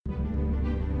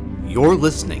You're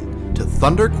listening to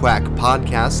Thunderquack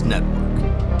Podcast Network.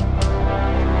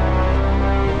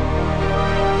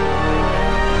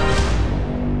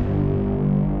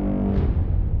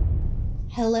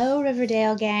 Hello,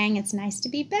 Riverdale gang. It's nice to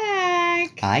be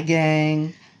back. Hi,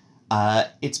 gang.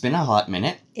 It's been a hot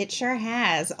minute. It sure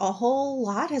has. A whole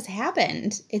lot has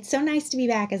happened. It's so nice to be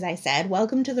back, as I said.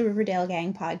 Welcome to the Riverdale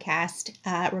Gang podcast,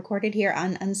 recorded here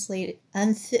on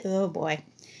oh boy.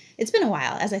 It's been a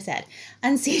while, as I said.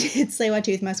 Unceded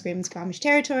Tsleil-Waututh Musqueam Squamish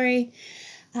territory.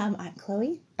 I'm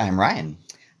Chloe. I'm Ryan.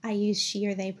 I use she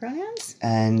or they pronouns.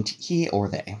 And he or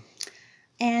they.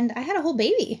 And I had a whole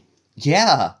baby.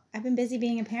 Yeah. I've been busy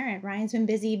being a parent. Ryan's been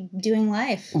busy doing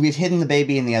life. We've hidden the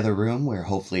baby in the other room where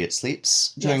hopefully it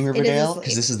sleeps during Riverdale,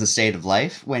 because this is the state of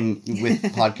life when with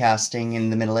podcasting in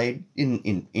the middle age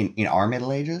in our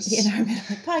Middle Ages. In our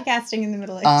podcasting in the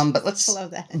Middle Ages. But let's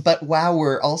love that. But wow,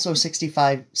 we're also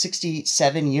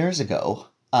 67 years ago.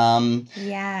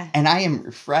 Yeah. And I am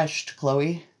refreshed,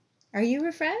 Chloe. Are you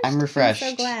refreshed? I'm refreshed. I'm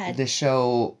so glad.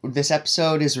 This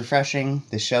episode is refreshing.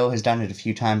 The show has done it a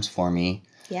few times for me.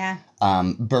 Yeah.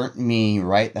 Burnt me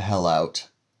right the hell out,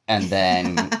 and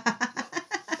then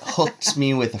hooked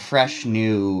me with a fresh,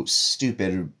 new,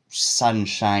 stupid,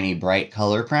 sunshiny, bright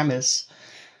color premise.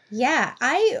 Yeah,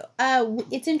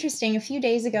 it's interesting. A few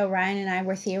days ago, Ryan and I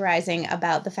were theorizing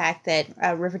about the fact that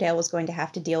Riverdale was going to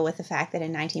have to deal with the fact that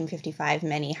in 1955,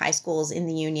 many high schools in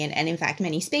the Union, and in fact,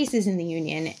 many spaces in the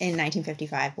Union in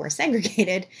 1955 were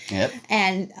segregated. Yep.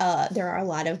 And there are a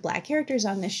lot of black characters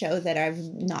on this show that have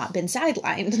not been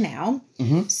sidelined now.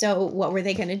 Mm-hmm. So what were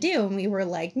they going to do? And we were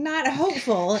like, not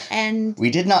hopeful. And we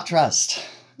did not trust.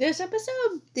 This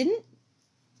episode didn't.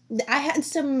 I had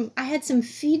some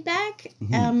feedback,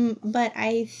 but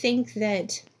I think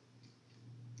that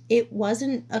it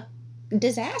wasn't a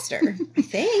disaster, I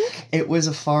think. It was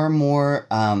a far more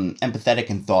empathetic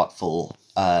and thoughtful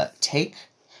take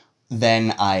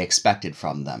than I expected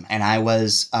from them. And I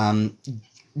was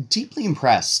deeply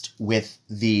impressed with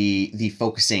the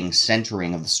focusing,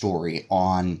 centering of the story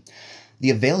on the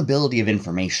availability of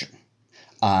information.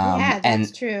 Yeah, that's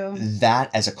and true.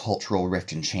 That as a cultural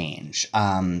rift and change.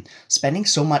 Spending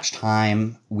so much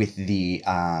time with the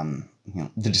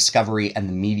discovery and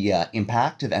the media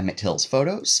impact of Emmett Till's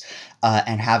photos,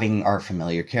 and having our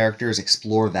familiar characters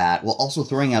explore that, while also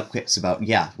throwing out quips about,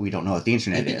 we don't know what the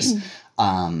internet is.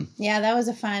 Yeah, that was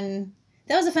a fun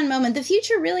moment. The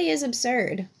future really is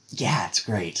absurd. Yeah, it's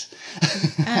great.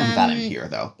 I'm glad I'm here,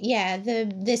 though. Yeah,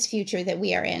 this future that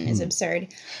we are in is absurd.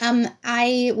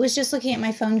 I was just looking at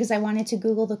my phone because I wanted to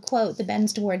Google the quote, the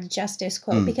Bends Towards Justice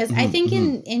quote, because I think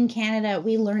in Canada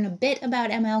we learn a bit about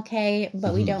MLK,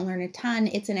 but we don't learn a ton.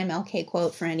 It's an MLK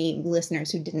quote for any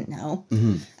listeners who didn't know,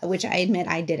 which I admit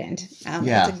I didn't.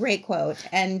 It's a great quote.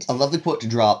 And a lovely quote to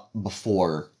drop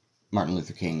before Martin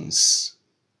Luther King's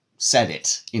said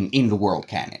it in the world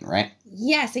canon, right?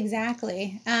 Yes,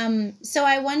 exactly. So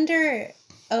I wonder,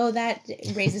 that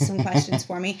raises some questions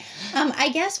for me. I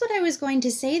guess what I was going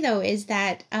to say, though, is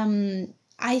that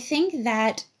I think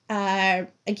that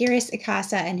Aguirre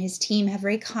Icaza and his team have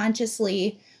very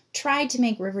consciously tried to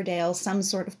make Riverdale some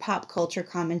sort of pop culture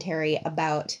commentary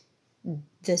about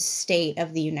the state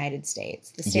of the United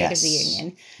States, the state of the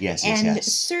Union. Yes, and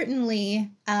certainly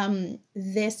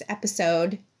this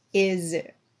episode is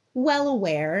well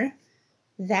aware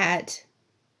that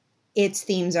its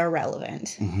themes are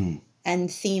relevant,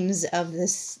 and themes of the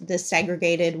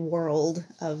segregated world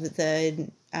of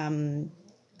the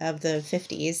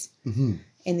 50s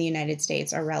in the United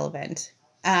States are relevant.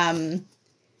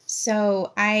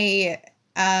 So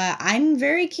I'm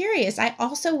very curious. I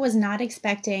also was not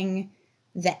expecting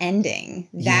the ending.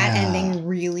 That ending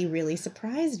really, really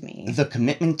surprised me. The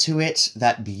commitment to it,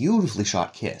 that beautifully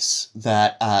shot kiss,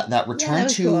 that return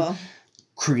to cool.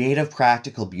 Creative,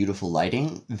 practical, beautiful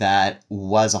lighting, that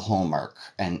was a hallmark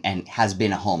and has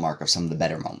been a hallmark of some of the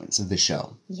better moments of the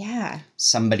show. Yeah.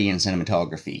 Somebody in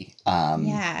cinematography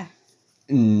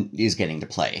is getting to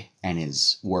play and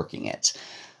is working it.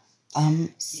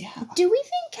 Do we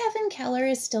think Kevin Keller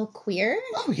is still queer?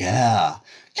 Oh, yeah.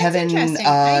 That's Kevin,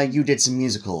 interesting. you did some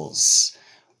musicals.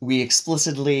 We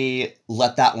explicitly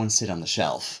let that one sit on the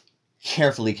shelf.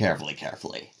 Carefully.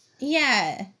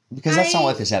 Yeah. Because that's not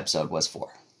what this episode was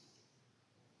for.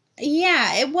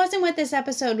 Yeah, it wasn't what this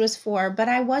episode was for, but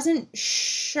I wasn't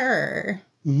sure.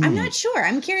 I'm not sure.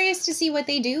 I'm curious to see what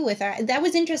they do with her. That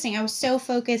was interesting. I was so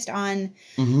focused on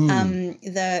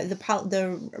the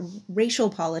racial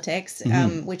politics,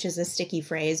 which is a sticky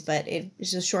phrase, but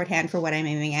it's just shorthand for what I'm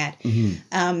aiming at.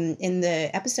 In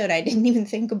the episode, I didn't even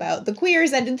think about the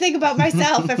queers. I didn't think about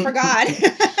myself. I forgot.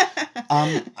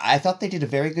 I thought they did a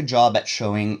very good job at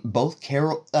showing both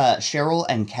Cheryl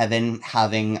and Kevin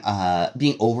having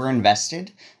being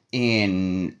over-invested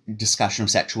in discussion of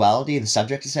sexuality, the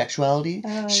subject of sexuality.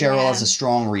 Cheryl has a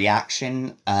strong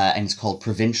reaction, and it's called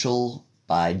Provincial,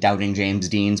 by doubting James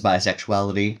Dean's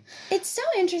bisexuality. It's so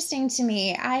interesting to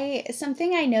me.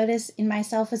 Something I notice in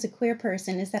myself as a queer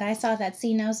person is that I saw that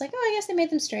scene and I was like, oh, I guess they made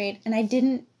them straight, and I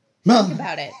didn't think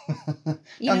about it.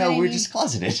 We're just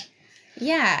closeted.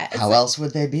 Yeah. How else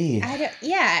would they be?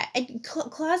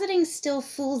 Closeting still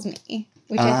fools me,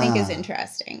 which I think is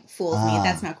interesting. Fools me.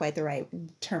 That's not quite the right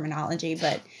terminology,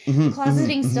 but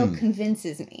closeting still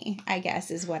convinces me, I guess,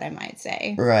 is what I might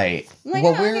say. Right. I'm like,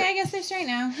 okay, I guess they're straight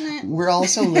now. We're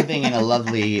also living in a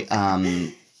lovely,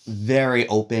 very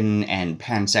open and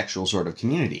pansexual sort of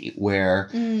community where...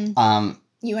 you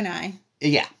and I.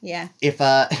 Yeah. Yeah. If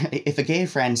a gay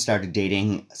friend started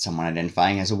dating someone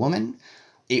identifying as a woman...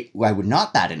 I would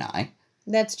not bat an eye.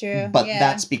 That's true. But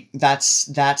that's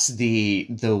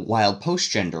the wild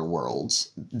post-gender world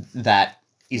that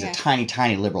is a tiny,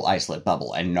 tiny liberal isolate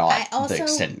bubble and not the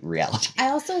extended reality.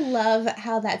 I also love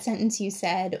how that sentence you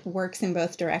said works in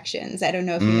both directions. I don't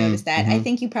know if you noticed that. I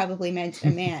think you probably meant a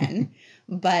man,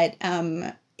 but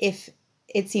if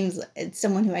it seems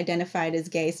someone who identified as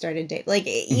gay started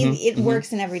dating, it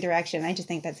works in every direction. I just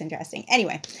think that's interesting.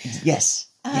 Anyway. Yes.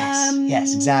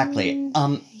 Yes, exactly.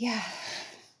 Yeah.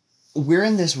 We're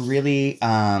in this really,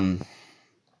 I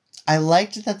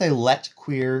liked that they let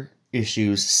queer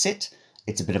issues sit.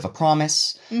 It's a bit of a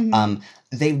promise.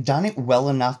 They've done it well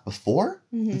enough before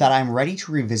that I'm ready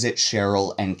to revisit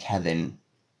Cheryl and Kevin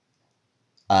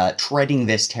treading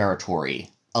this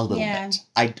territory a little bit.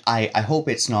 I hope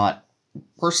it's not,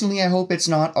 personally, I hope it's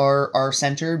not our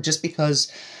center, just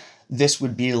because this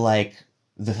would be like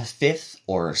the 5th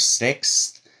or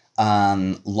 6th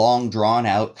long drawn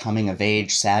out coming of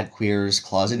age sad queers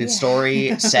closeted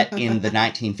story set in the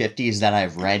 1950s that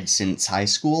I've read since high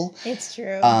school. It's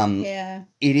true.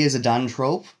 It is a done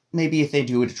trope. Maybe if they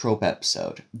do it a trope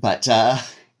episode, but at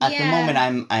the moment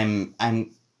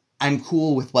I'm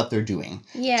cool with what they're doing.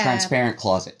 Yeah. Transparent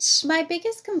closets. My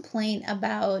biggest complaint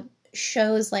about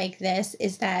shows like this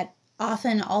is that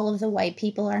often all of the white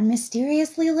people are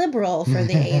mysteriously liberal for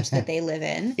the age that they live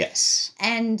in. Yes.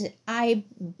 And I'm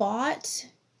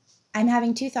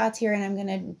having two thoughts here, and I'm going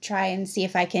to try and see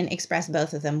if I can express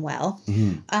both of them well.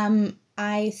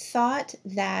 I thought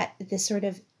that this sort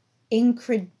of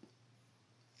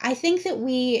I think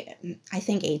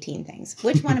 18 things.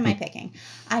 Which one am I picking?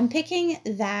 I'm picking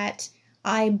that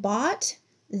I bought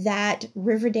that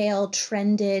Riverdale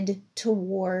trended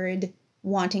toward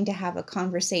wanting to have a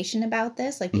conversation about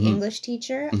this, like the English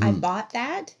teacher. I bought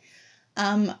that.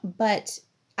 But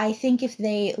I think if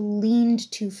they leaned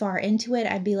too far into it,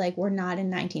 I'd be like, we're not in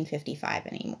 1955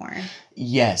 anymore.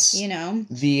 Yes. You know?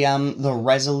 The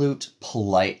resolute,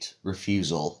 polite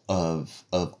refusal of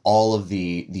all of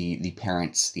the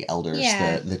parents, the elders,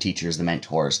 the teachers, the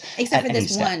mentors. Except for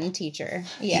this one teacher.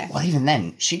 Yeah. Well, even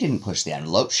then, she didn't push the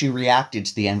envelope. She reacted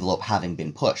to the envelope having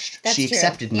been pushed. She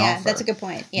accepted an offer. Yeah, that's a good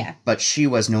point. Yeah. But she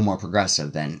was no more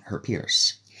progressive than her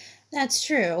peers. That's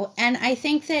true. And I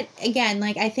think that, again,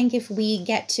 I think if we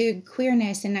get to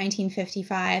queerness in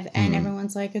 1955 and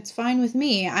everyone's like, it's fine with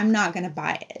me, I'm not going to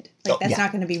buy it. That's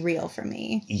not going to be real for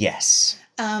me. Yes.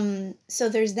 So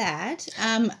there's that.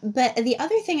 But the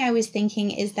other thing I was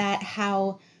thinking is that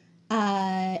how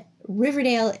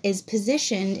Riverdale is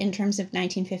positioned in terms of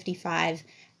 1955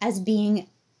 as being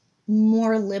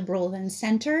more liberal than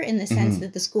center in the sense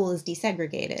that the school is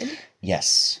desegregated.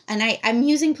 Yes. And I'm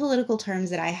using political terms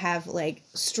that I have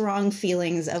strong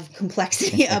feelings of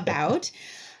complexity about.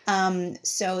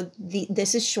 So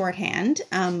this is shorthand.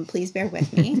 Please bear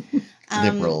with me.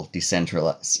 Liberal,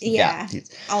 decentralized. Yeah.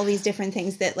 All these different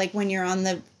things that when you're on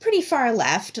the pretty far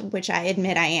left, which I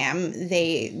admit I am,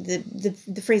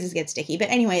 the phrases get sticky. But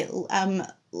anyway,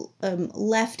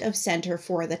 left of center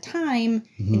for the time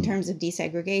in terms of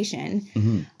desegregation,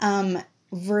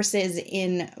 versus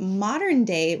in modern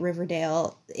day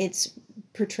Riverdale, it's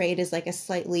portrayed as a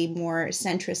slightly more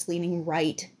centrist leaning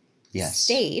right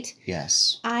state.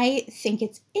 Yes. I think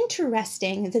it's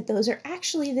interesting that those are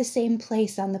actually the same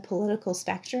place on the political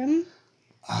spectrum.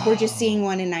 We're just seeing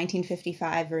one in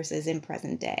 1955 versus in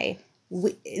present day.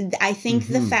 I think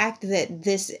the fact that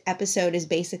this episode is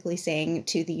basically saying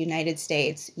to the United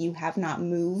States, you have not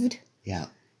moved,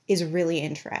 is really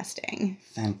interesting.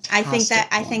 Fantastic.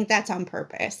 I think that's on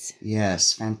purpose.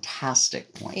 Yes,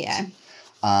 fantastic point. Yeah.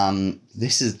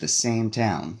 This is the same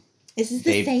town. This is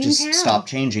the same town. They've just stopped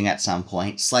changing at some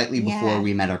point, slightly before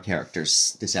we met our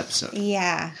characters this episode.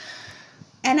 Yeah.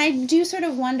 And I do sort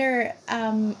of wonder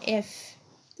if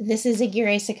this is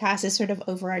Aguirre Sacas's sort of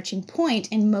overarching point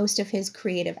in most of his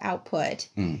creative output,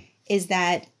 is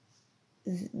that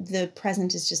the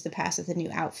present is just the past with a new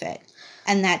outfit.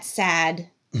 And that's sad.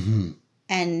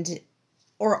 And,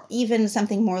 or even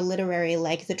something more literary,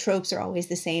 like the tropes are always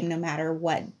the same no matter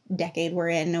what decade we're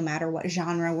in, no matter what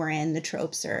genre we're in, the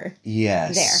tropes are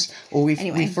there. Well,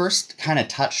 we first kind of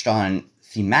touched on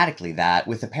thematically that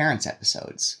with the Parents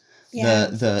episodes. Yeah,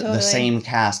 the same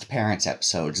cast Parents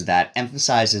episodes that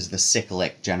emphasizes the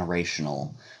cyclic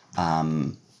generational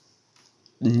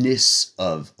ness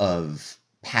of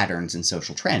patterns and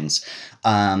social trends.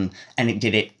 And it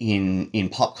did it in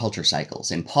pop culture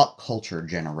cycles, in pop culture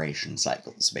generation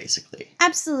cycles, basically.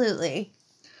 Absolutely.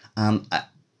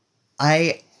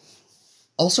 I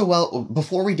also, well,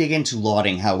 before we dig into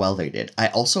lauding how well they did, I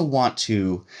also want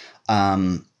to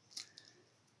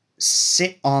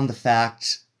sit on the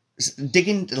fact, dig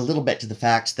in a little bit to the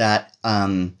fact that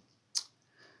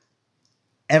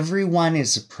everyone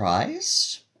is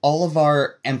surprised. All of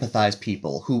our empathized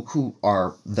people who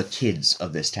are the kids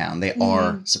of this town, they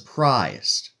are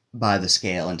surprised by the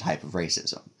scale and type of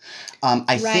racism.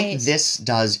 I think this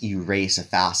does erase a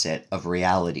facet of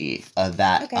reality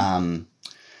that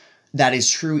that is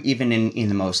true even in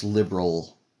the most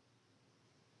liberal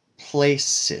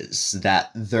places, that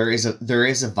there is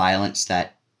a violence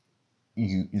that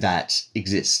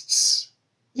exists.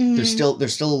 There's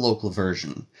still a local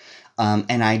version.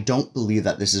 And I don't believe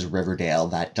that this is Riverdale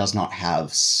that does not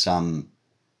have some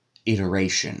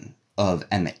iteration of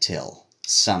Emmett Till,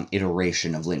 some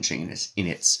iteration of lynching in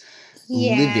its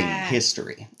living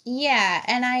history. Yeah,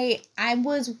 and I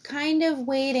was kind of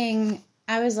waiting.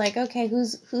 I was like, okay,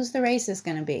 who's the racist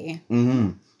going to be?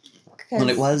 Well,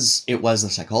 it was the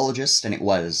psychologist, and it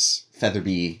was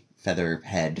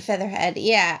Featherhead.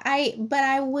 Yeah. But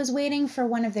I was waiting for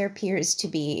one of their peers to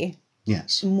be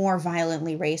more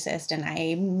violently racist, and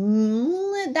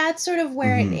that's sort of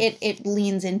where it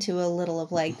leans into a little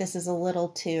of like, this is a little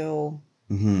too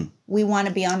we want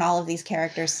to be on all of these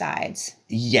characters' sides.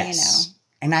 Yes.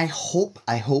 And I hope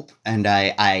and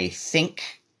I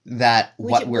think that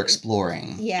what we're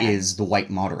exploring is the white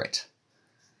moderate.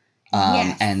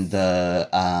 And the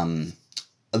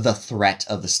threat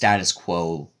of the status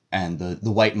quo, and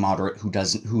the white moderate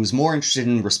who's more interested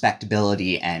in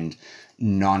respectability and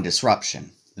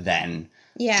non-disruption than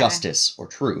justice or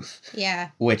truth. Yeah.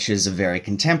 Which is a very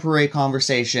contemporary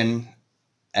conversation,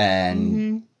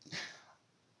 and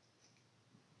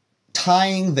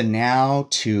tying the now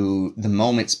to the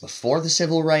moments before the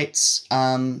civil rights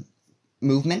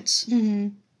movement,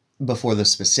 before the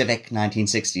specific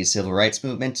 1960s civil rights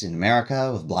movement in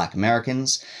America with Black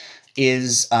Americans,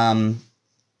 is an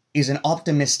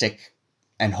optimistic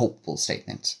and hopeful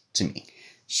statement to me.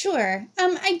 Sure.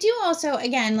 I do also,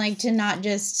 again, like to not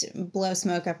just blow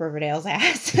smoke up Riverdale's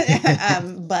ass,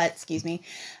 but, excuse me,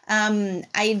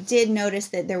 I did notice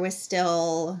that there was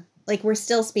still, like, we're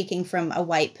still speaking from a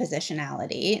white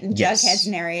positionality. Jughead's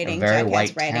narrating,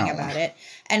 Jughead's writing about it.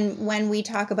 And when we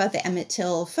talk about the Emmett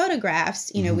Till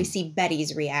photographs, you know, we see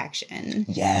Betty's reaction.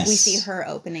 Yes. We see her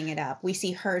opening it up. We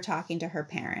see her talking to her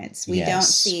parents. We don't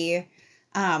see...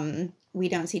 we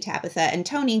don't see Tabitha and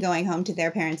Tony going home to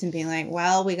their parents and being like,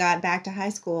 well, we got back to high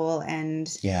school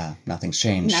and... Yeah, nothing's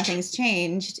changed.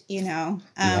 You know.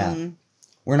 The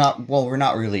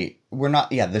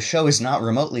show is not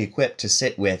remotely equipped to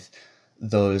sit with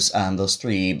those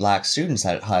three black students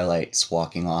that it highlights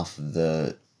walking off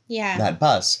that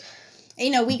bus. You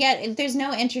know, there's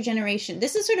no intergeneration.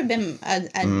 This has sort of been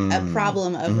a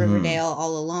problem of Riverdale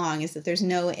all along, is that there's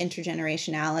no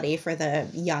intergenerationality for the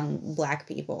young black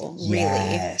people, really.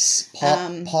 Yes.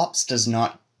 Pops does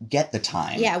not get the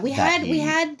time. Yeah, we had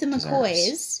the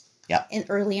McCoys deserves.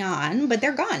 Early on, but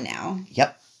they're gone now.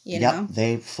 Yep. You know?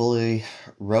 They fully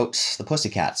wrote the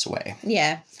Pussycats away.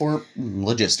 Yeah. For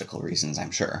logistical reasons, I'm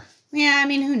sure. Yeah, I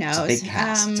mean, who knows? It's a big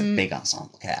cast. It's a big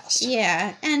ensemble cast.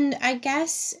 Yeah, and I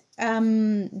guess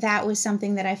that was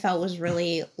something that I felt was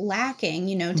really lacking.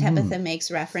 You know, Tabitha makes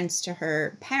reference to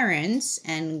her parents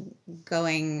and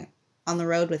going on the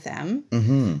road with them.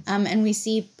 And we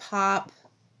see Pop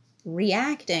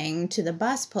reacting to the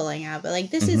bus pulling out. But, like,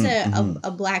 this is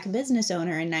a black business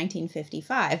owner in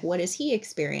 1955. What is he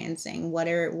experiencing? What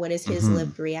is his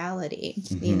lived reality,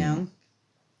 you know?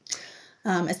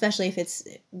 Especially if it's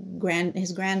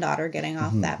his granddaughter getting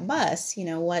off that bus, you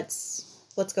know, what's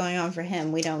going on for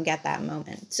him? We don't get that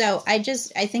moment. So I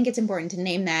think it's important to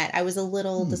name that. I was a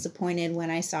little disappointed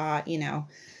when I saw, you know,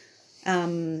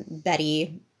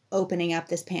 Betty opening up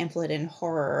this pamphlet in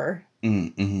horror.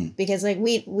 Mm-hmm. Because, like,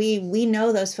 we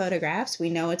know those photographs. We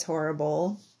know it's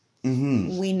horrible.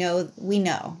 Mm-hmm. We know.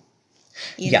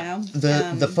 You know?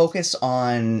 The focus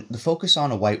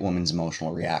on a white woman's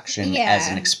emotional reaction as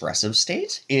an expressive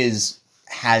state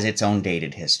has its own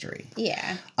dated history.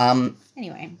 Yeah.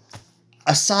 Anyway.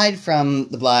 Aside from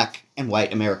the black and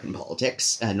white American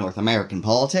politics, North American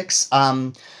politics,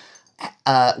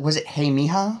 was it Hey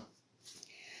Mija?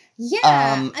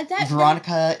 Yeah,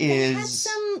 Veronica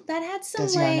that had some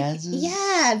Desi like Arnaz's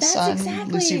that's son,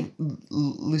 exactly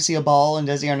Lucia Ball and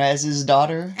Desi Arnaz's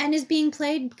daughter, and is being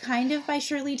played kind of by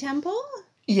Shirley Temple.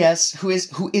 Yes, who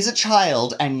is a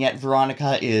child, and yet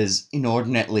Veronica is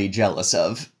inordinately jealous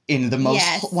of in the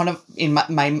most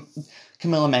my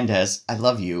Camila Mendez. I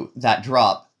love you. That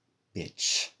drop,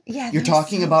 bitch. Yeah, you're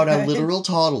talking about a literal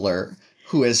toddler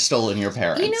who has stolen your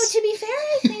parents. You know, to be fair,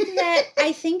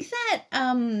 I think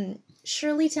that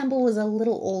Shirley Temple was a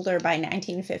little older by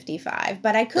 1955,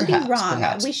 but I could be wrong.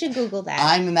 Perhaps. We should Google that.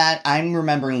 I'm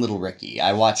remembering Little Ricky.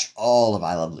 I watched all of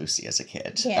I Love Lucy as a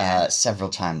kid, several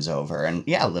times over, and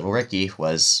Little Ricky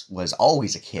was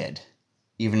always a kid,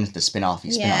 even if the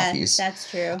spin-offies. Yeah, that's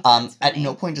true. At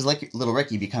no point does Little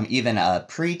Ricky become even a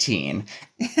preteen,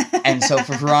 and so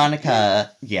for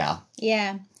Veronica, yeah.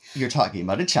 You're talking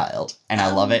about a child, and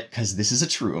I love it because this is a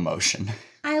true emotion.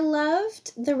 I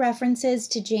loved the references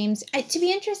to James. To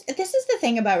be interested, this is the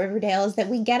thing about Riverdale is that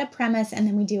we get a premise and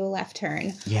then we do a left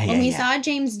turn. When we saw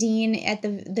James Dean at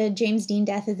the James Dean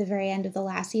death at the very end of the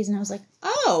last season, I was like,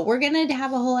 oh, we're going to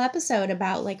have a whole episode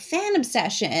about like fan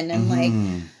obsession and like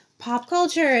pop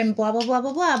culture and blah, blah, blah,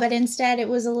 blah, blah. But instead it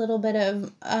was a little bit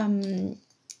of,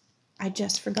 I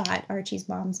just forgot Archie's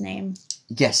mom's name.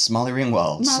 Yes, Molly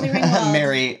Ringwald.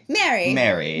 Mary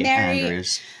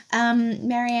Andrews.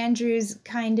 Mary Andrews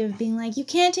kind of being like, you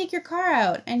can't take your car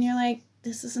out. And you're like,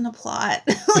 this isn't a plot.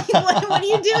 Like, what are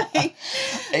you doing?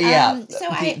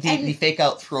 The fake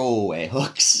out throwaway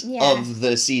hooks of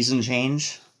the season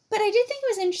change. But I did think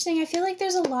it was interesting. I feel like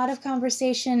there's a lot of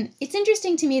conversation. It's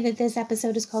interesting to me that this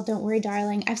episode is called Don't Worry,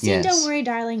 Darling. I've seen Don't Worry,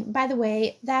 Darling. By the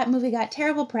way, that movie got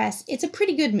terrible press. It's a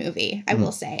pretty good movie, I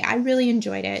will say. I really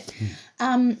enjoyed it.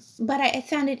 But I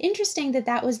found it interesting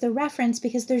that was the reference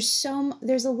because there's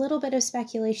a little bit of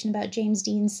speculation about James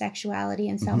Dean's sexuality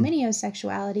and Sal Minio's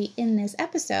sexuality in this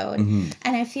episode.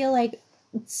 And I feel like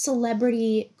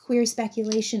celebrity queer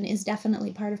speculation is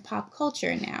definitely part of pop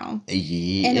culture now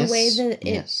in a way that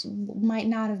it might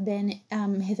not have been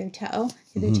hitherto.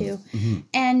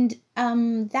 And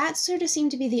that sort of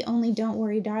seemed to be the only Don't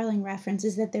Worry Darling reference,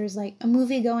 is that there's like a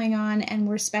movie going on and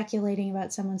we're speculating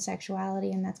about someone's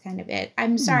sexuality, and that's kind of it.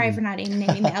 I'm sorry for not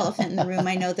naming the elephant in the room.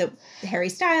 I know that Harry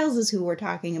Styles is who we're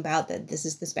talking about, that this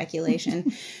is the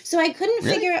speculation. So I couldn't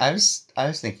figure out. I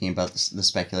was thinking about the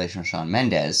speculation of Shawn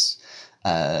Mendes.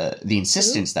 The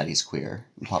insistence that he's queer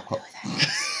in pop culture.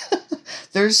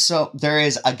 There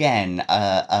is again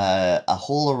a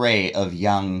whole array of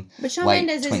young but Shawn white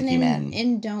Mendes twinkie isn't men.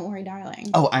 in Don't Worry,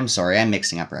 Darling. Oh, I'm sorry, I'm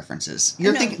mixing up references.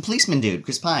 You're thinking policeman dude,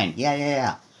 Chris Pine.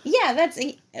 Yeah, that's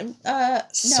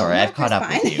sorry, I've caught up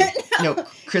with you. No,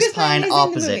 Chris Pine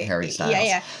opposite Harry Styles.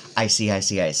 Yeah. I see.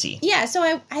 Yeah, so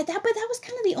but that was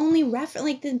kind of the only reference.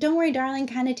 Like, the Don't Worry, Darling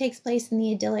kind of takes place in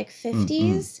the idyllic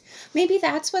 50s. Maybe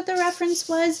that's what the reference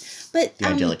was. But the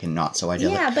idyllic and not so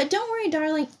idyllic. Yeah, but Don't Worry,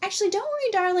 Darling. Actually, Don't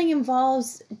Worry, Darling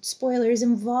involves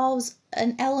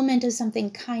an element of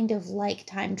something kind of like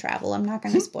time travel. I'm not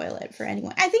going to spoil it for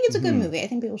anyone. I think it's a good movie. I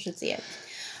think people should see it.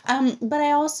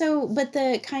 But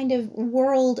the kind of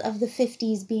world of the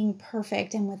 50s being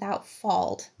perfect and without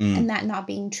fault, and that not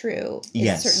being true,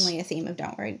 is certainly a theme of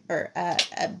Don't Worry, or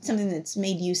something that's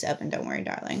made use of in Don't Worry,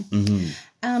 Darling.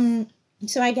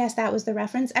 So I guess that was the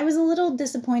reference. I was a little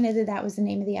disappointed that was the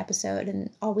name of the episode, and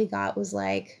all we got was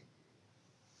like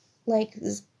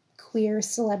this queer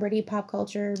celebrity pop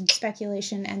culture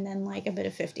speculation, and then like a bit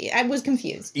of 50. I was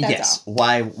confused. That's all.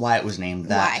 Why it was named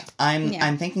that.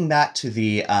 I'm thinking back to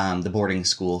the boarding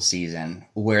school season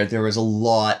where there was a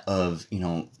lot of,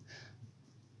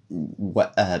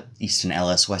 Easton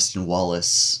Ellis, Weston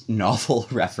Wallace novel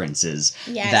references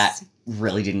that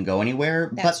really didn't go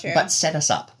anywhere, but set us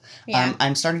up. Yeah.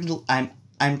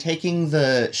 I'm taking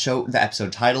the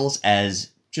episode titles as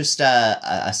just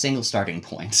a single starting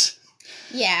point.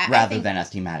 Yeah. Rather than a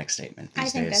thematic statement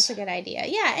these days. I think that's a good idea.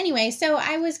 Yeah, anyway, so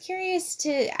I'm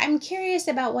curious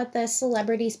about what the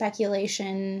celebrity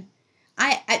speculation,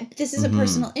 this is a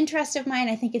personal interest of mine.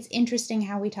 I think it's interesting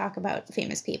how we talk about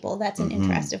famous people. That's an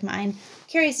interest of mine.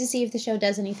 Curious to see if the show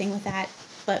does anything with that,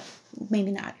 but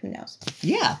maybe not. Who knows?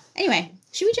 Yeah. Anyway,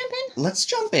 Should we jump in? Let's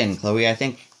jump in, Chloe. I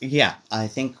think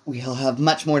we'll have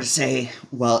much more to say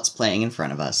while it's playing in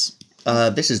front of us.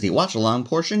 This is the watch-along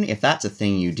portion, if that's a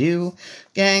thing you do,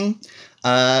 gang.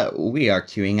 We are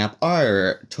queuing up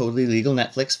our totally legal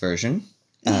Netflix version,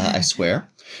 I swear.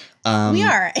 We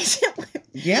are.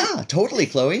 Yeah, totally,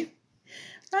 Chloe.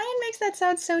 Ryan makes that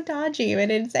sound so dodgy, but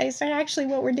it's actually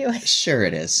what we're doing. Sure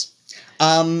it is.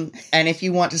 And if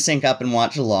you want to sync up and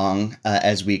watch along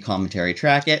as we commentary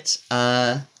track it,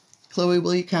 Chloe,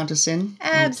 will you count us in?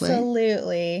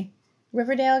 Absolutely.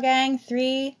 Riverdale gang,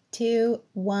 3, 2,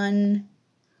 1.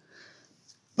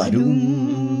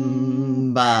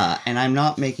 Ba-doom, ba. And I'm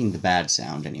not making the bad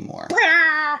sound anymore.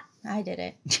 I did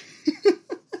it.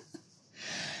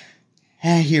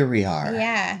 Here we are.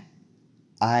 Yeah.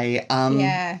 I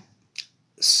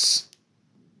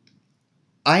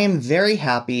am very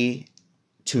happy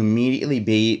to immediately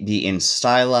be in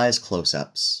stylized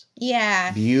close-ups.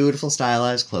 Yeah. Beautiful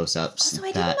stylized close-ups. Also,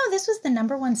 I didn't know this was the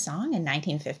number one song in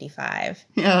 1955.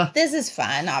 Yeah. This is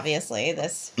fun, obviously.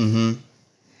 This. Mm-hmm.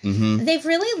 Mm-hmm. They've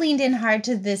really leaned in hard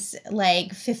to this, like,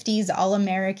 50s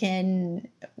all-American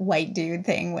white dude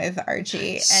thing with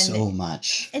Archie. And so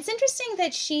much. It's interesting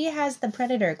that she has the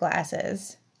Predator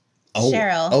glasses. Oh,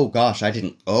 Cheryl. Oh, gosh, I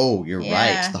didn't. Oh, you're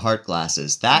Yeah. right. The heart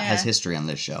glasses. That has history on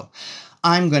this show.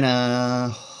 I'm gonna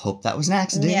hope that was an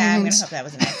accident. Yeah, I'm gonna hope that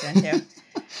was an accident,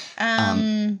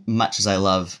 too. Much as I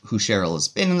love who Cheryl has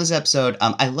been in this episode,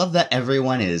 I love that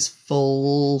everyone is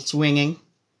full swinging.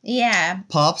 Yeah.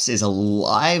 Pops is a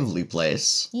lively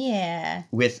place. Yeah.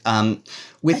 With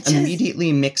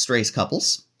immediately mixed race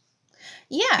couples.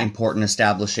 Yeah. Important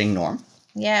establishing norm.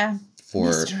 Yeah. For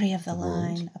Mystery of the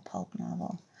Line, a pulp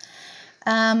novel.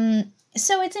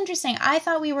 So it's interesting. I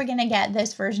thought we were going to get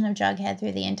this version of Jughead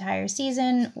through the entire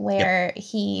season where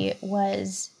he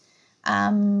was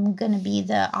going to be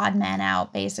the odd man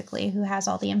out, basically, who has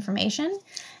all the information.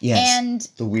 Yes, and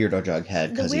the weirdo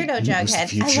Jughead. The weirdo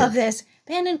Jughead. I love this.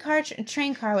 Abandoned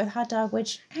train car with hot dog,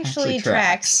 which actually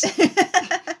tracks.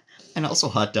 And also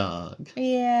hot dog.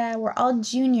 Yeah, we're all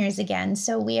juniors again.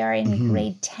 So we are in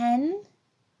grade 10?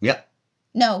 Yep.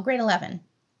 No, grade 11.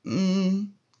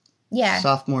 Yeah.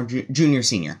 Sophomore, junior,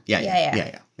 senior.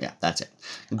 Yeah, that's it.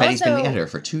 Betty's been the editor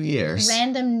for 2 years.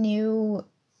 Random new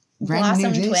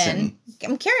Blossom twin.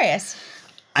 I'm curious.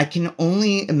 I can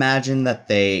only imagine that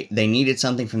they needed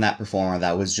something from that performer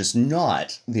that was just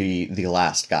not the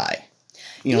last guy.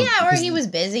 You know, yeah, or he was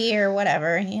busy or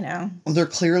whatever, you know. They're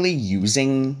clearly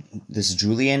using this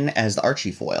Julian as the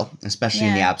Archie foil, especially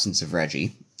in the absence of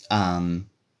Reggie. And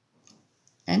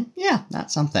yeah,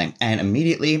 that's something. And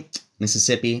immediately,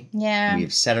 Mississippi. Yeah.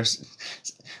 We've set our...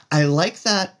 I like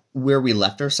that where we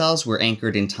left ourselves, we're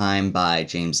anchored in time by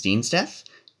James Dean's death.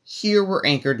 Here we're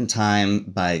anchored in time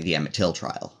by the Emmett Till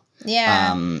trial.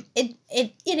 Yeah. It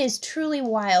is truly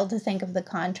wild to think of the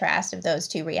contrast of those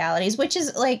two realities, which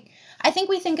is like... I think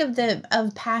we think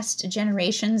of past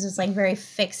generations as like very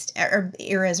fixed, or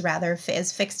eras rather,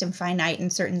 as fixed and finite,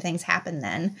 and certain things happen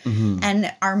then. Mm-hmm.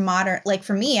 And our modern, like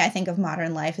for me, I think of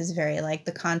modern life as very like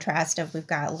the contrast of we've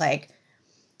got like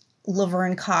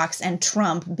Laverne Cox and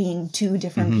Trump being two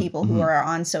different people who are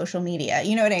on social media.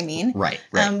 You know what I mean? Right.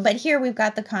 But here we've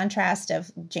got the contrast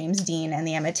of James Dean and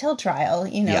the Emmett Till trial.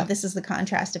 You know, this is the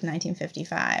contrast of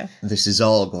 1955. This is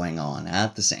all going on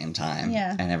at the same time.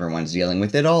 Yeah. And everyone's dealing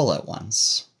with it all at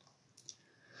once.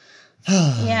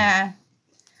 Yeah.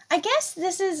 I guess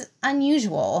this is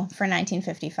unusual for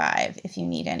 1955, if you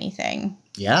need anything.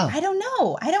 Yeah. I don't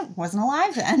know. Wasn't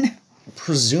alive then.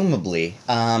 Presumably.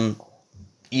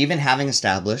 Even having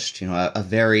established, you know, a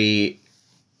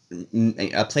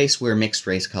place where mixed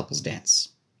race couples dance.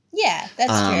 Yeah,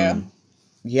 that's true.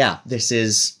 Yeah, this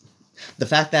is the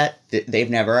fact that they've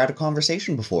never had a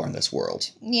conversation before in this world.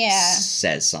 Yeah.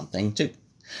 Says something too.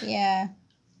 Yeah.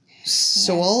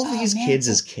 So all of these kids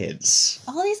as kids.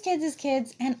 All these kids as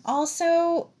kids, and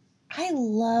also I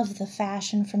love the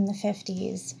fashion from the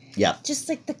 50s. Yeah. Just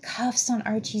like the cuffs on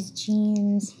Archie's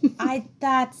jeans.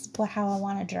 That's how I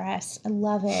want to dress. I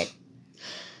love it.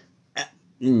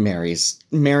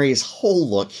 Mary's whole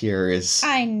look here is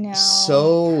I know.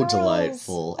 So Pearls.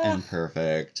 Delightful and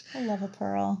perfect. I love a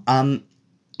pearl.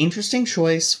 Interesting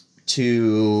choice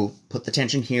to put the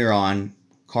tension here on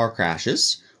car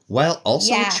crashes while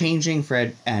also changing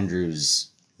Fred Andrews'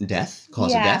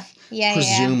 cause of death. Yeah.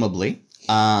 Presumably.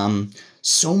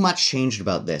 So much changed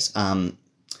about this.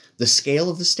 The scale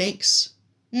of the stakes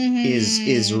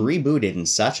is rebooted in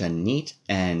such a neat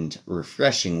and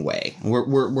refreshing way.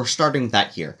 We're starting with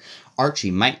that here. Archie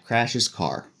might crash his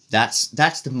car. That's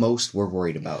the most we're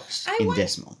worried about in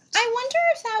this moment. I wonder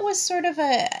if that that was sort of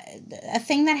a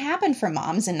thing that happened for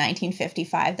moms in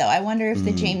 1955, though. I wonder if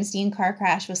the James Dean car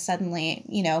crash was suddenly,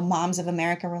 moms of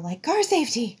America were like, car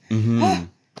safety. Mm-hmm. Oh,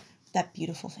 that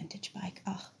beautiful vintage bike.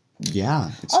 Oh.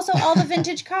 Yeah. Also, all the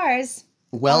vintage cars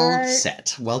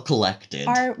well collected.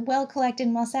 Are well collected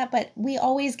and well set, but we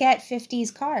always get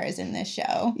 50s cars in this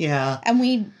show. Yeah. And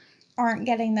we aren't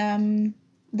getting them.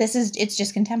 It's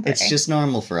just contemporary. It's just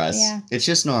normal for us. Yeah. It's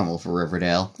just normal for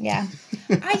Riverdale. Yeah.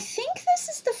 I think this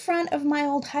is the front of my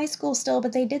old high school still,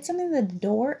 but they did something to the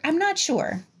door. I'm not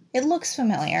sure. It looks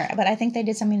familiar, but I think they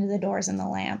did something to the doors and the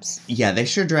lamps. Yeah, they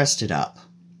sure dressed it up.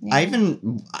 Yeah.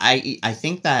 I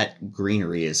think that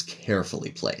greenery is carefully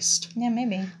placed. Yeah,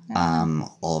 maybe.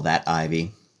 All that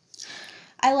ivy.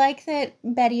 I like that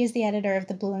Betty is the editor of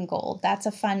the Blue and Gold. That's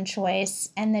a fun choice,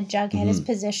 and that Jughead is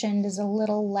positioned as a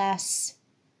little less.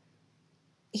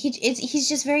 He's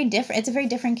just very different. It's a very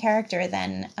different character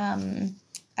than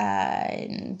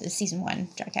the season 1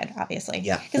 Jughead, obviously.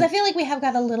 Yeah. Because I feel like we have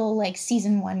got a little like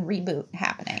season 1 reboot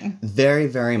happening. Very,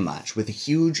 very much, with a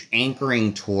huge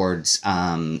anchoring towards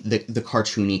the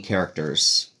cartoony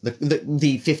characters, the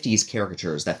 50s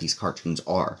caricatures that these cartoons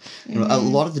are. A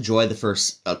lot of the joy,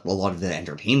 a lot of the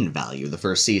entertainment value, the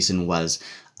first season was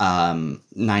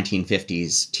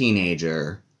 1950s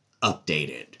teenager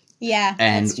updated. Yeah,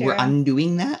 and that's true. we're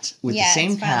undoing that with the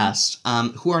same it's fun. cast,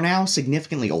 who are now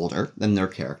significantly older than their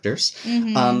characters.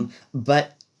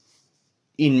 But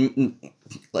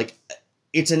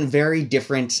it's a very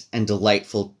different and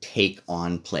delightful take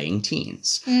on playing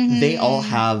teens. They all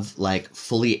have like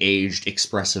fully aged,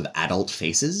 expressive adult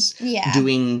faces. Yeah.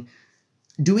 Doing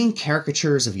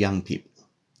caricatures of young people.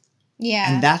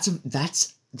 Yeah. And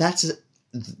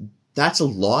that's a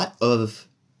lot of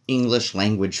English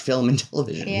language film and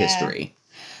television history.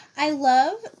 I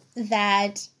love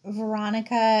that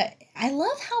Veronica. I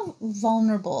love how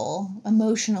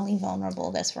emotionally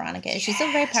vulnerable this Veronica is. She's a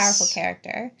very powerful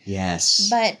character. Yes.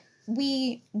 But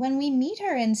when we meet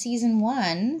her in season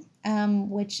 1,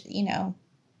 which,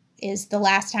 is the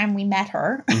last time we met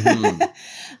her,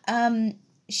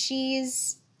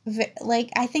 she's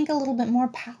I think a little bit more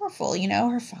powerful.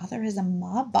 Her father is a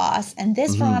mob boss, and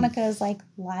this Veronica is like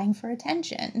lying for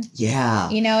attention. Yeah.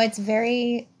 It's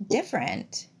very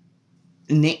different.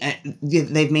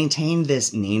 They've maintained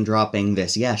this name dropping,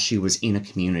 she was in a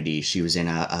community, she was in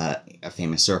a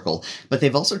famous circle, but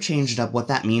they've also changed up what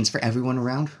that means for everyone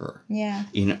around her. Yeah.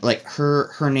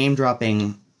 Her name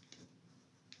dropping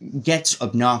gets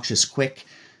obnoxious quick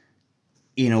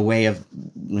in a way of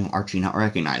Archie not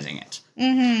recognizing it.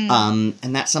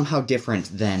 And that's somehow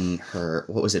different than her,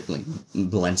 what was it,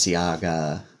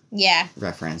 Balenciaga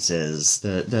references,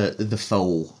 the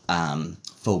faux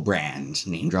brand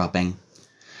name dropping.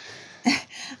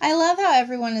 I love how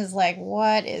everyone is like,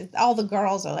 all the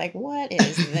girls are like, what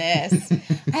is this?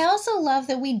 I also love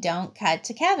that we don't cut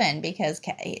to Kevin, because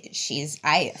she's,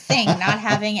 I think, not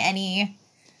having any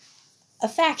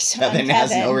effect on Kevin. Kevin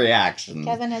has no reaction.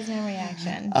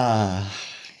 I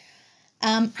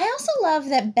also love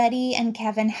that Betty and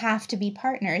Kevin have to be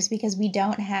partners, because we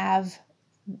don't have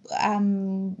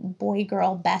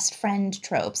boy-girl best friend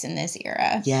tropes in this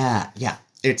era. Yeah.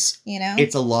 It's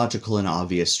a logical and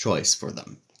obvious choice for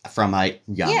them from a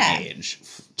young age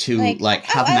to have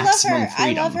maximum freedom.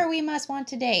 I love her. We must want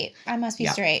to date. I must be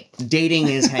straight. Dating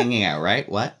is hanging out, right?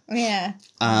 What? Yeah.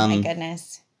 Oh my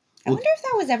goodness. I wonder if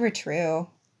that was ever true.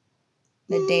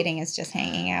 That dating is just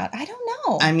hanging out. I don't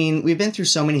know. I mean, we've been through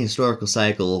so many historical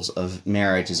cycles of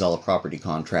marriage is all a property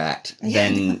contract.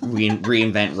 Then we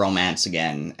reinvent romance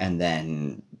again, and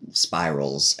then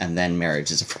spirals, and then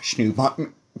marriage is a fresh new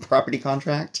property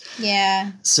contract.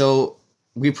 Yeah. So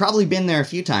we've probably been there a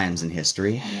few times in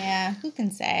history. Yeah, who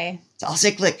can say? It's all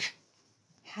cyclic.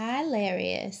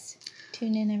 Hilarious.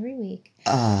 Tune in every week.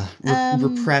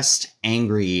 Repressed,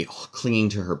 angry, clinging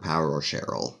to her power,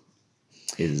 Cheryl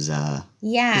is a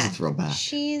throwback.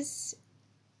 She's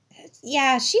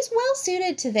well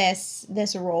suited to this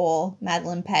role,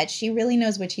 Madeline Petch. She really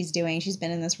knows what she's doing. She's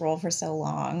been in this role for so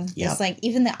long. Yep. It's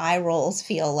even the eye rolls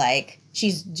feel like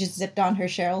she's just zipped on her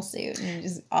Cheryl suit and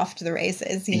just off to the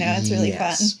races. It's really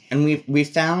fun. And we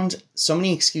found so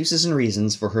many excuses and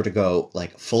reasons for her to go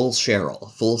full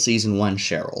Cheryl, full season 1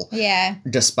 Cheryl. Yeah.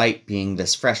 Despite being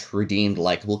this fresh, redeemed,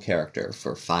 likable character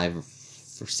for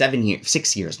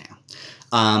 6 years now.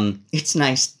 It's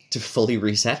nice to fully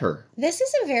reset her. This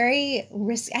is a very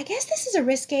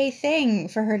risque thing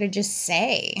for her to just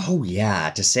say. Oh yeah,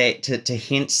 to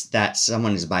hint that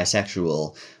someone is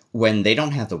bisexual when they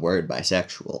don't have the word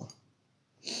bisexual.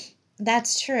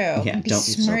 That's true. Yeah, don't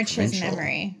besmirch be so his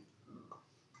memory.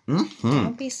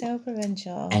 Don't be so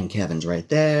provincial. And Kevin's right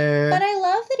there. But I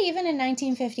love that even in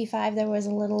 1955 there was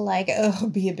a little like, oh,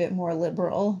 be a bit more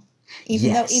liberal.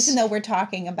 Even though we're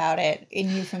talking about it in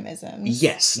euphemisms.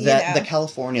 Yes, the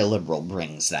California liberal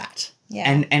brings that.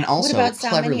 Yeah. And also what about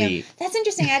cleverly. That's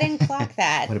interesting. I didn't clock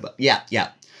that. What about yeah.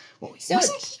 Well, so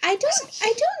I don't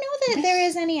know that there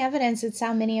is any evidence that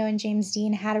Sal Mineo and James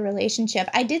Dean had a relationship.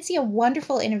 I did see a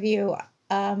wonderful interview.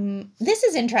 This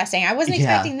is interesting. I wasn't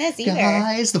expecting this either.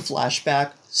 Guys, the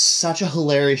flashback, such a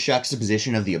hilarious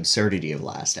juxtaposition of the absurdity of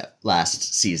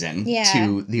last season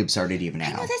to the absurdity of now.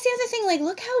 I know, that's the other thing. Like,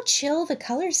 look how chill the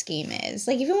color scheme is.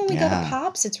 Like, even when we go to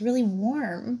Pops, it's really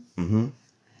warm. Mm-hmm.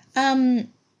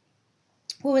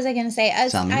 What was I going to say?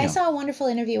 I saw a wonderful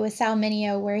interview with Sal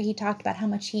Mineo where he talked about how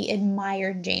much he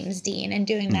admired James Dean, and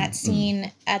doing that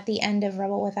scene at the end of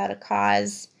Rebel Without a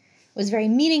Cause was very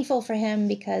meaningful for him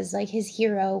because, like, his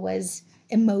hero was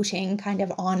emoting kind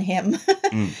of on him.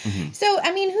 So,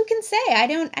 I mean, who can say? I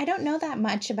don't know that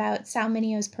much about Sal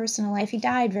Mineo's personal life. He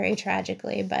died very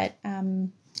tragically, but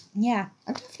yeah.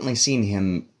 I've definitely seen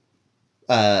him.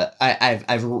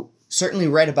 I've certainly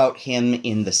read about him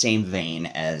in the same vein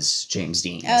as James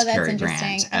Dean, as Cary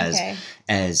Grant,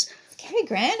 as Cary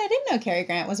Grant. I didn't know Cary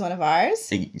Grant was one of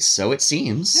ours. So it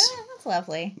seems. Oh, that's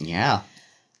lovely. Yeah.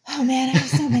 Oh man, I have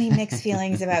so many mixed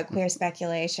feelings about queer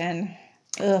speculation.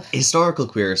 Ugh. Historical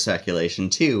queer speculation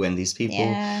too, and these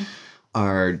people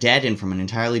are dead and from an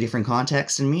entirely different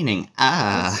context and meaning.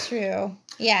 That's true.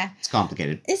 Yeah. It's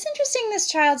complicated. It's interesting, this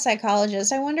child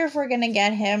psychologist. I wonder if we're going to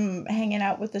get him hanging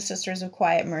out with the Sisters of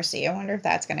Quiet Mercy. I wonder if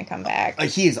that's going to come back.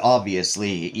 He is obviously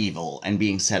evil and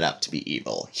being set up to be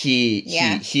evil. He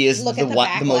is the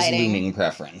most looming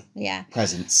presence.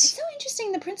 It's so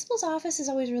interesting. The principal's office is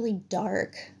always really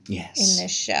dark in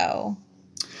this show.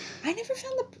 I never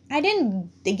found I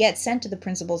didn't get sent to the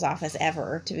principal's office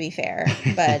ever, to be fair.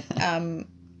 But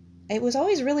it was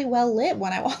always really well lit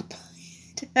when I walked by.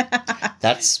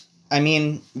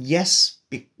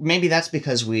 Maybe that's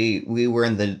because we were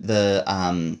in the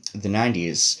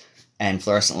 90s and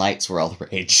fluorescent lights were all the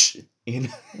rage.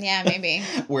 Yeah, maybe.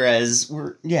 Whereas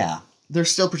they're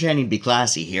still pretending to be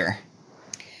classy here.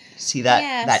 See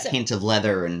that hint of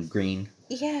leather and green.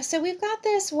 Yeah, so we've got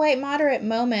this white moderate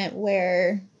moment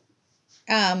where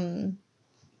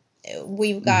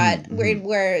we've got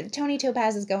where Tony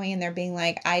Topaz is going in there being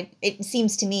like, it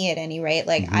seems to me at any rate,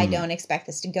 like, I don't expect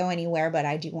this to go anywhere, but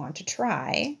I do want to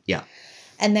try. Yeah.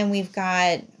 And then we've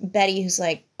got Betty who's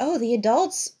like, oh, the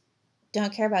adults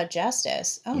don't care about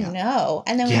justice. Oh no.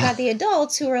 And then we've got the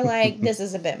adults who are like, this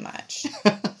is a bit much.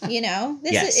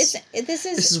 This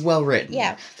is well written.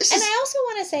 Yeah. I also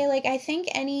want to say, like, I think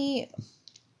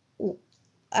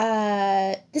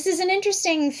this is an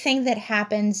interesting thing that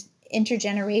happens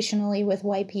intergenerationally with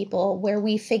white people, where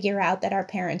we figure out that our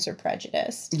parents are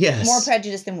prejudiced. Yes. More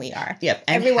prejudiced than we are. Yep.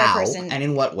 And every how, white person, and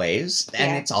in what ways.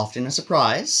 And it's often a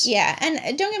surprise. Yeah.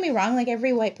 And don't get me wrong, like,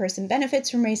 every white person benefits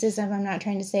from racism. I'm not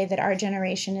trying to say that our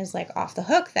generation is, like, off the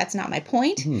hook. That's not my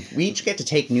point. We each get to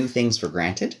take new things for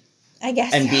granted. I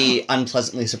guess. And be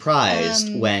unpleasantly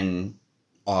surprised when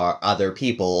our other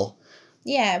people...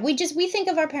 Yeah, we think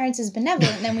of our parents as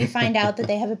benevolent, and then we find out that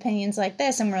they have opinions like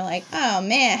this, and we're like, oh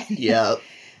man. Yeah.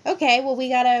 Okay, well, we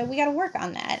gotta work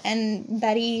on that. And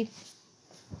Betty's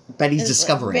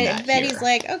discovering that. Betty's here.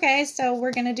 like, okay, so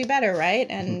we're gonna do better, right?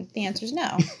 And the answer's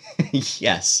no.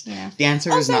 Yes. Yeah. The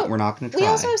answer is not. We're not going to try. We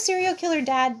also have serial killer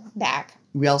dad back.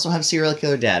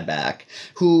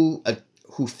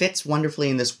 Who fits wonderfully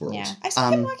in this world. Yeah, I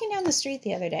saw him walking down the street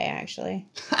the other day, actually.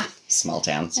 Small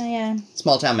towns. Oh, yeah.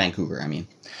 Small town Vancouver, I mean.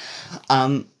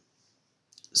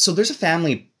 So there's a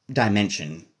family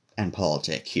dimension and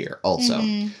politic here also.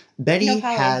 Mm-hmm. Betty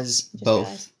has both.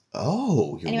 Realized.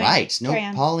 Oh, you're right. No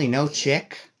Polly, no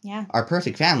Chick. Yeah. Our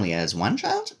perfect family has one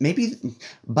child?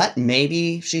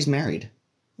 Maybe she's married.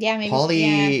 Yeah, maybe.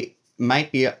 Polly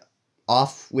might be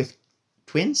off with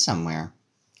twins somewhere.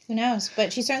 Who knows?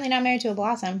 But she's certainly not married to a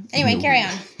Blossom. Anyway, carry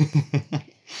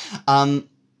on.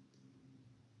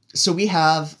 So we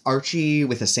have Archie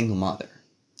with a single mother.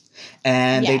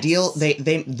 And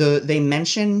they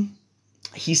mention,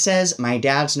 he says, my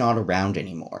dad's not around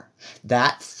anymore.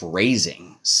 That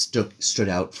phrasing stood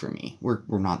out for me. We're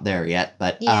not there yet,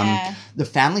 but the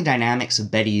family dynamics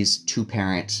of Betty's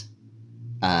two-parent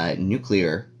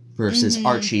nuclear versus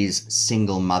Archie's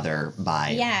single mother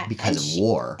because of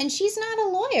war. And she's not a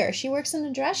lawyer. She works in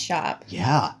a dress shop.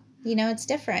 Yeah. It's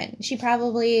different. She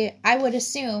probably, I would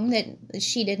assume that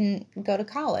she didn't go to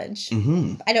college.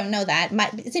 Mm-hmm. I don't know that.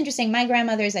 It's interesting. My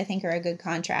grandmothers, I think, are a good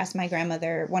contrast. My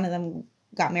grandmother, one of them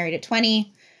got married at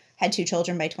 20, had 2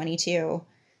 children by 22.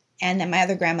 And then my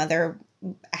other grandmother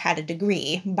had a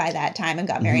degree by that time and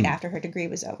got married after her degree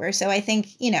was over. So I think,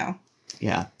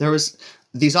 Yeah,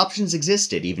 these options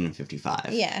existed even in 55.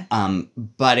 Yeah.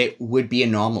 But it would be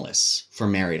anomalous for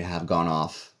Mary to have gone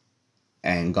off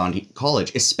and gone to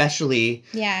college, especially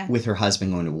with her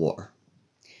husband going to war.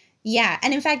 Yeah,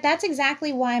 and in fact, that's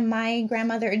exactly why my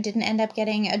grandmother didn't end up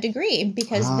getting a degree,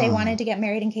 because they wanted to get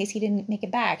married in case he didn't make it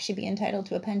back. She'd be entitled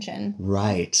to a pension.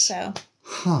 Right. So.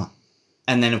 Huh.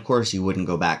 And then, of course, you wouldn't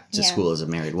go back to school as a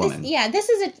married woman.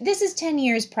 This is 10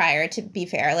 years prior, to be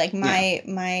fair. Like, my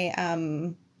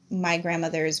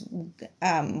grandmothers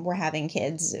were having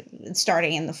kids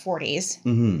starting in the 40s.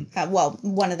 Mm-hmm. Well,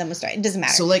 one of them was starting. It doesn't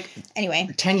matter. So, anyway.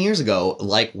 10 years ago,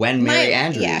 when Mary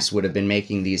Andrews would have been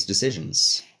making these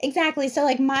decisions. Exactly. So,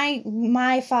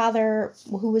 my father,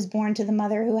 who was born to the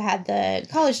mother who had the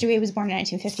college degree, was born in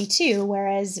 1952,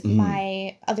 whereas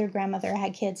my other grandmother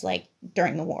had kids,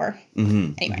 during the war.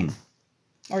 Mm-hmm. Anyway.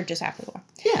 Mm-hmm. Or just after the war.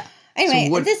 Yeah.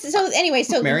 Anyway,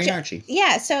 so Mary and Archie.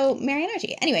 Yeah, so Mary and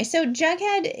Archie. Anyway, so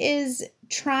Jughead is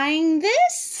trying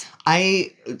this.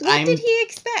 What did he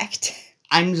expect?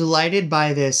 I'm delighted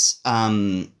by this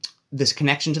this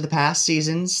connection to the past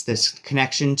seasons, this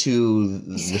connection to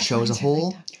the show as a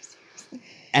whole.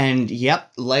 And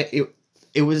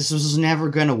it was never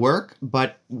gonna work,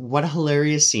 but what a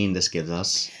hilarious scene this gives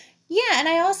us. Yeah, and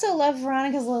I also love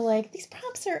Veronica's little these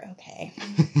prompts are okay.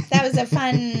 That was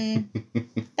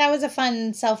a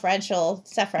fun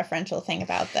self-referential thing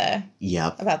about the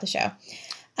show.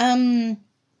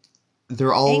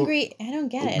 They're all angry. I don't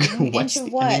get it. An inch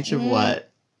of what? An inch of what?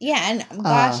 Yeah, and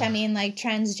gosh,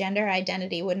 transgender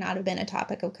identity would not have been a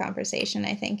topic of conversation,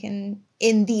 I think,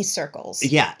 in these circles.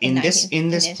 Yeah, in this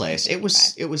place, it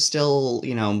was still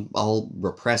all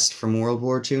repressed from World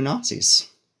War II Nazis.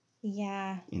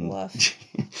 Yeah, woof.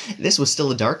 This was still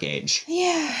a dark age.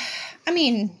 Yeah,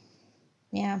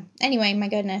 yeah. Anyway, my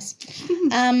goodness.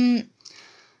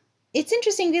 It's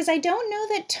interesting because I don't know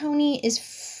that Tony is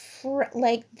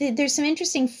there's some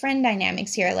interesting friend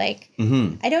dynamics here. I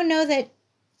don't know that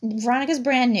Veronica's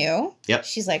brand new. Yep.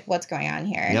 She's like, what's going on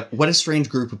here? Yep. What a strange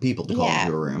group of people to call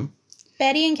into a room.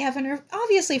 Betty and Kevin are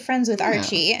obviously friends with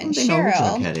Archie and they Cheryl.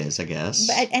 Know who Jughead is, I guess.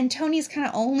 And Tony's kind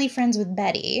of only friends with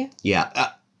Betty.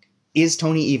 Yeah. Is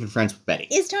Tony even friends with Betty?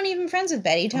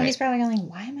 Tony's probably going,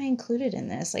 why am I included in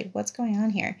this? What's going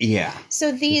on here? Yeah.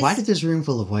 So why did this room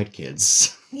full of white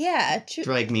kids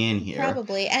drag me in here?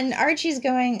 Probably. And Archie's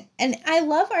going, and I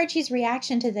love Archie's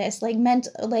reaction to this.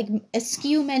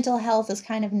 Askew mental health is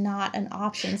kind of not an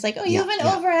option. It's you have an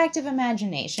overactive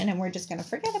imagination, and we're just going to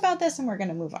forget about this, and we're going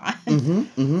to move on. Mm-hmm,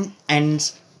 mm-hmm. And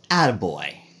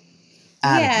attaboy.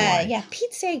 Yeah.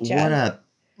 Pete's sake, Joe.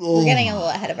 We're getting a little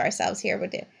ahead of ourselves here.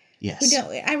 Yes.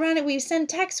 Ironic, we send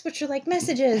texts which are like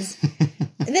messages.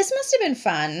 This must have been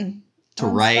fun. To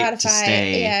write, Spotify. To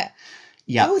stay. Yeah.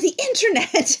 Yeah. Oh, the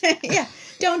internet. Yeah.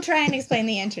 Don't try and explain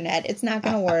the internet. It's not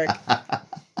going to work.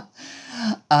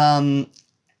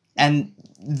 And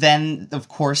then, of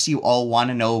course, you all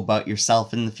want to know about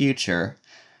yourself in the future.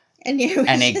 And it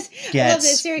gets I love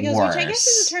this serial worse. Which I guess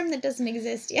is a term that doesn't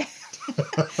exist yet.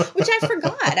 Which I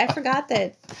forgot. I forgot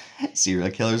that serial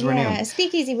killers were new. Yeah,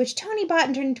 Speakeasy, which Tony bought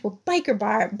and turned into a biker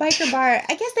bar.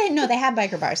 I guess they had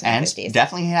biker bars in the 50s. And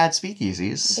definitely had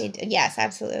speakeasies. Yes,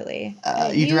 absolutely.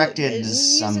 You directed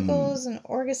some musicals and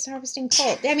August Harvesting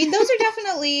Cult. Those are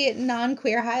definitely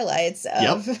non-queer highlights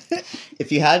of. Yep.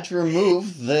 If you had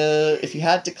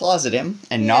to closet him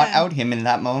and not out him in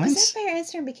that moment. Sapphire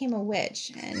Instant became a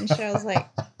witch, and Cheryl's like,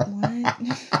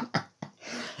 what?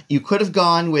 You could have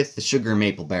gone with the Sugar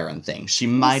Maple Baron thing. She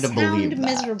might have believed that.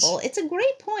 You sound miserable. It's a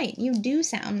great point. You do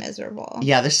sound miserable.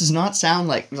 Yeah, this does not sound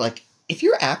like if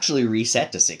you're actually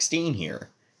reset to 16 here.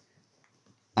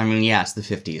 It's the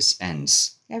 50s and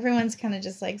everyone's kind of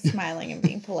just smiling and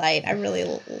being polite. I really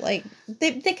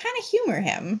they kind of humor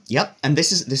him. Yep, and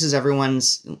this is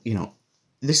everyone's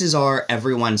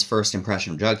everyone's first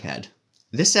impression of Jughead.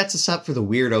 This sets us up for the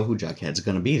weirdo who Jughead's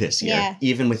going to be this year. Yeah.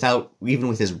 Even with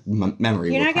his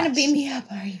memory. You're not going to beat me up,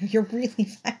 are you? You're really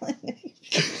violent.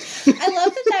 I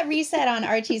love that reset on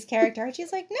Archie's character.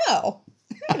 Archie's like, no,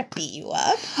 I'm not going to beat you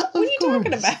up. What are you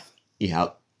talking about?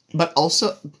 Yeah. But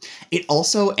also, it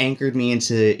also anchored me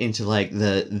into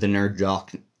the nerd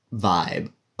jock vibe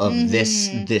of this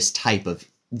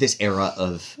era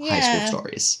of high school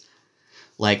stories.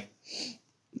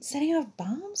 Setting off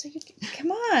bombs? Come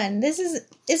on. This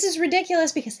is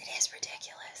ridiculous because it is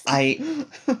ridiculous.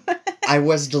 I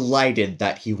was delighted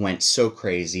that he went so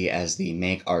crazy as the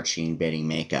make Archie and Betty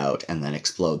make out and then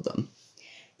explode them.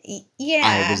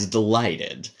 Yeah. I was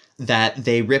delighted that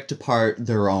they ripped apart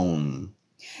their own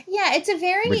Yeah, it's a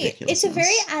very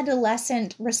ridiculousness.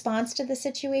 adolescent response to the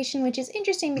situation, which is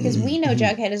interesting because we know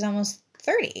Jughead is almost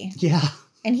 30. Yeah.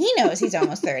 And he knows he's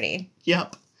almost 30.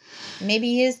 Yep. Maybe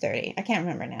he is 30. I can't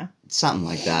remember now. Something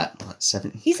like that. What,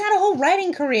 7? He's had a whole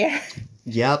writing career.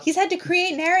 Yep. He's had to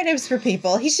create narratives for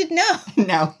people. He should know.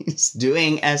 Now he's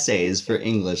doing essays for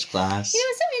English class. You know,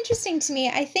 it's so interesting to me.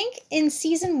 I think in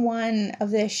season 1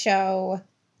 of this show,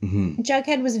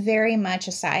 Jughead was very much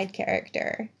a side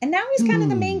character. And now he's kind of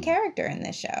the main character in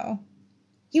this show.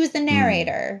 He was the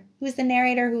narrator. He was the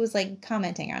narrator who was, like,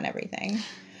 commenting on everything.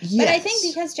 Yes. But I think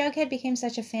because Jughead became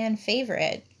such a fan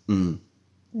favorite,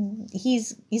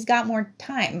 he's got more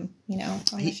time, you know,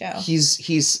 on the show.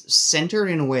 He's centered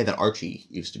in a way that Archie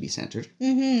used to be centered.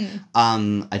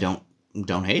 I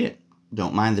don't hate it.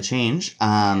 Don't mind the change.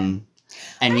 And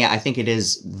I think it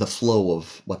is the flow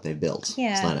of what they've built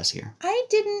that's led us here. I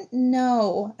didn't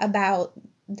know about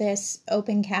this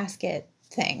open casket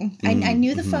thing. I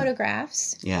knew the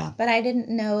photographs. Yeah. But I didn't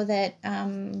know that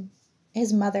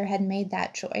his mother had made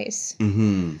that choice.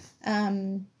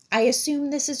 I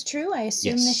assume this is true. I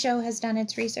assume the show has done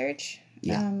its research.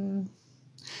 Yeah.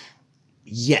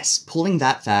 Yes, pulling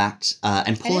that fact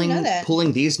and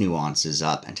pulling these nuances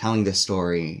up and telling this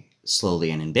story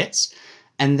slowly and in bits,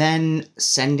 and then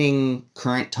sending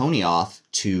current Tony off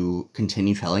to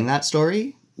continue telling that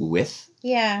story with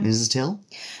Mrs. Till.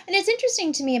 And it's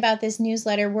interesting to me about this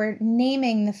newsletter. We're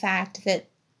naming the fact that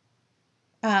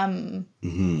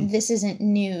this isn't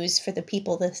news for the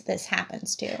people this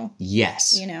happens to.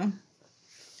 Yes. You know?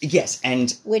 Yes,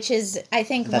 and... Which is, I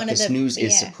think, one of the... That this news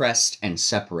is suppressed and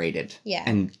separated. Yeah.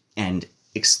 And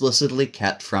explicitly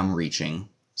kept from reaching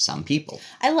some people.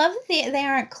 I love that they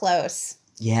aren't close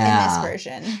in this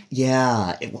version.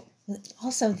 Yeah.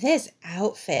 Also, this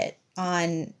outfit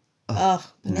on...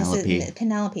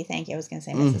 Penelope, thank you. I was going to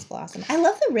say Mrs. Blossom. I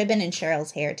love the ribbon in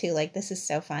Cheryl's hair, too. Like, this is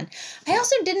so fun. I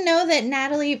also didn't know that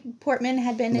Natalie Portman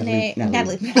had been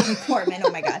Natalie Portman,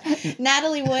 oh my God.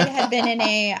 Natalie Wood had been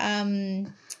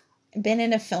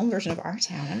in a film version of Our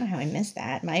Town. I don't know how I missed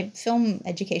that. My film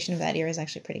education of that era is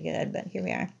actually pretty good, but here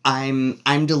we are.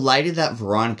 I'm delighted that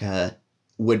Veronica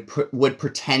would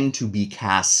pretend to be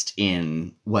cast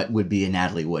in what would be a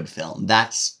Natalie Wood film.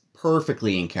 That's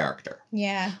perfectly in character.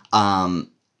 Yeah.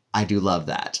 I do love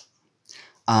that.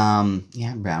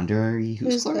 Boundary.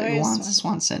 Who's Gloria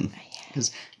Swanson? Because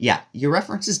your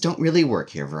references don't really work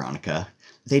here, Veronica.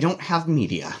 They don't have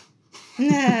media.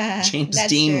 James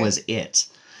Dean was it.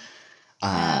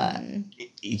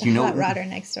 You know, hot rodder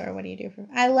next door. What do you do for?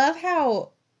 I love how.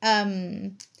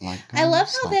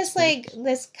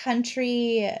 This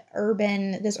country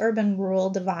urban rural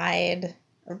divide.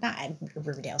 Or not,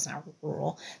 Riverdale's not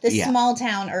rural. The small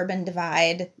town urban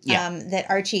divide that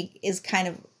Archie is kind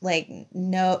of like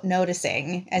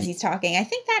noticing as he's talking. I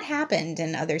think that happened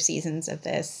in other seasons of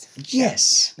this.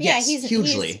 Yes. He's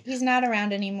hugely. He's not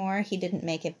around anymore. He didn't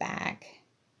make it back.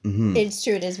 It's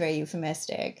true. It is very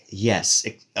euphemistic. Yes.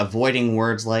 Avoiding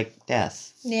words like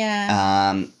death.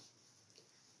 Yeah.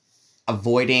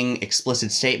 Avoiding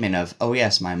explicit statement of, oh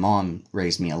yes, my mom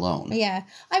raised me alone. Yeah.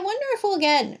 I wonder if we'll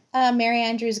get Mary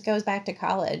Andrews goes back to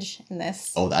college in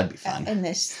this. Oh, that'd be fun. In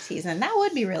this season. That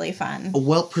would be really fun.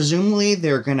 Well, presumably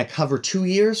they're going to cover 2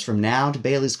 years from now to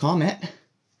Bailey's Comet.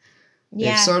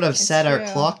 They've sort of set our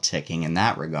clock ticking in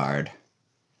that regard.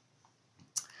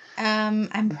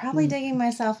 I'm probably digging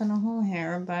myself in a hole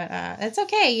here, but it's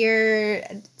okay. You're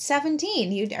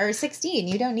 17 or 16.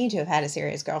 You don't need to have had a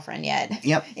serious girlfriend yet.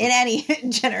 Yep. In any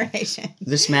generation.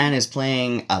 This man is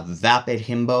playing a vapid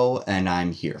himbo, and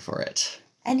I'm here for it.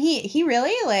 And he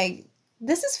really, like,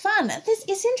 this is fun. This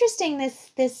is interesting,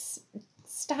 this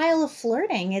style of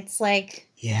flirting. It's like...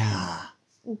 Yeah.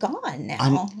 Gone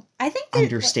now. I think...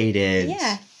 Understated.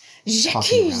 Yeah.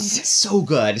 It's so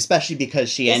good, especially because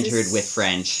she entered with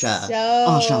French.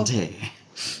 Enchanté.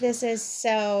 This is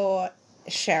so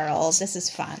Cheryl. This is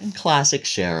fun. Classic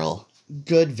Cheryl.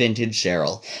 Good vintage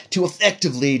Cheryl. To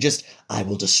effectively just, I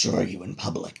will destroy you in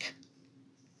public.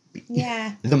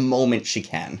 Yeah. The moment she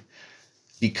can.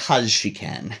 Because she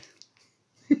can.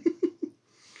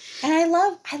 And I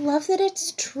love that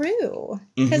it's true.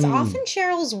 Because often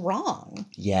Cheryl's wrong.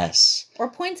 Yes. Or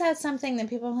points out something that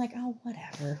people are like, oh,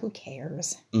 whatever, who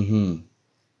cares?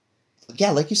 Yeah,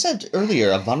 like you said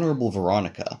earlier, a vulnerable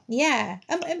Veronica. Yeah.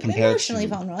 Emotionally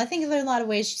vulnerable. I think there are a lot of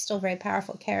ways she's still a very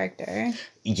powerful character.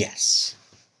 Yes.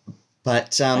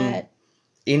 But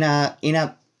in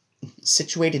a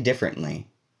situated differently.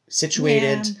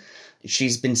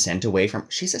 She's been sent away from...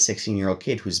 She's a 16-year-old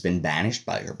kid who's been banished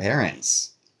by her parents.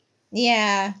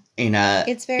 Yeah.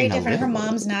 It's very different. Her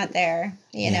mom's not there,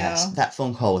 you know. That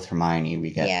phone call with Hermione we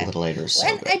get a little later is so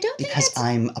good. I don't think because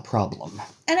I'm a problem.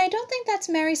 And I don't think that's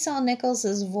Marisol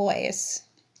Nichols' voice.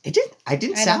 I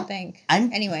didn't sound... I don't think.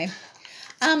 Anyway.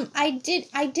 I did.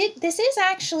 This is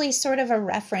actually sort of a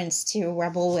reference to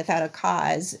Rebel Without a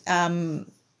Cause.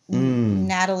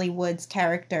 Natalie Wood's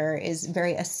character is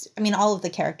very, all of the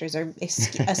characters are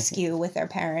askew with their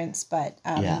parents, but,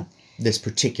 this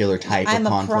particular type of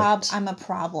conflict. I'm a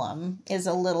problem is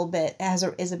a little bit,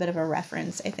 is a bit of a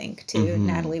reference, I think, to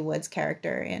Natalie Wood's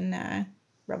character in,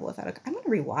 Rebel Without a Cause. I'm going to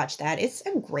rewatch that. It's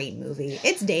a great movie.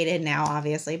 It's dated now,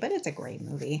 obviously, but it's a great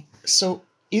movie. So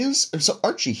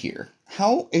Archie here,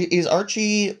 how is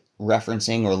Archie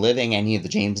referencing or living any of the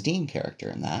James Dean character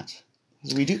in that?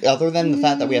 We do, other than the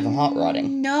fact that we have him hot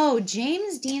rodding. No,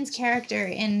 James Dean's character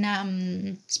in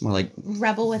it's more like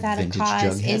Rebel Without a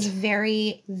Cause Jughead. is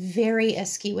very, very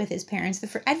askew with his parents.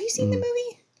 Have you seen the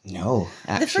movie? No,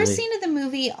 actually. The first scene of the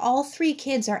movie, all three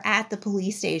kids are at the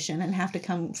police station and have to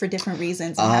come for different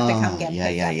reasons and have to come get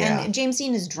picked up. And James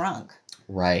Dean is drunk.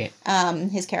 Right.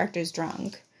 His character's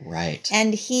drunk. Right.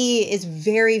 And he is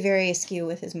very, very askew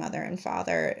with his mother and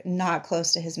father, not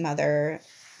close to his mother.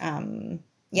 So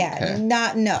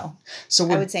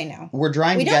I would say no. We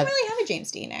don't really have a James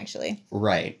Dean, actually.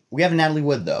 Right. We have a Natalie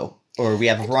Wood, though. Or we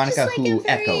have a Veronica who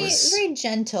echoes. Very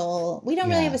gentle. We don't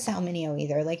really have a Sal Mineo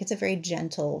either. Like, it's a very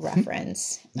gentle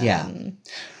reference. They're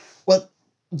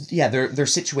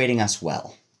situating us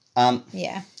well.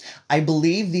 I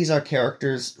believe these are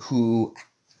characters who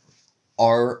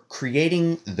are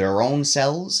creating their own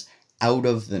selves out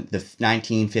of the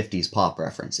 1950s pop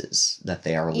references that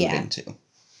they are alluding to.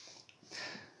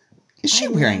 Is she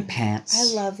wearing pants? I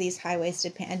love these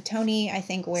high-waisted pants. Tony, I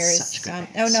think, wears some.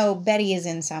 Oh, no, Betty is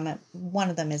in some.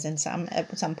 One of them is in some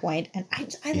at some point. And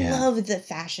I love the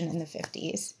fashion in the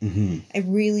 50s. Mm-hmm. I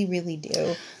really, really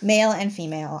do. Male and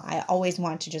female. I always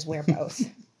want to just wear both.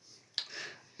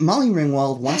 Molly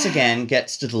Ringwald, once again,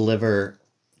 gets to deliver,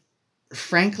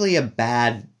 frankly, a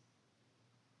bad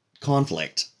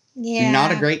conflict. Yeah.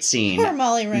 Not a great scene. Poor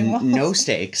Molly Ringwald. No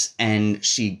stakes. And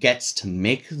she gets to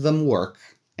make them work.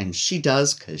 And she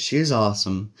does, because she's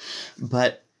awesome.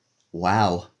 But,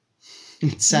 wow.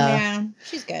 It's,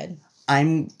 she's good.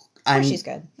 She's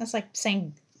good. That's like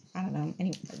saying, I don't know.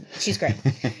 She's great.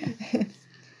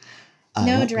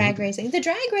 No drag racing. The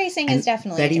drag racing is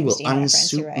definitely Betty a will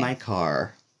unsoup my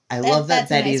car. I love that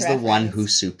Betty's the one who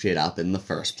souped it up in the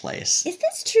first place. Is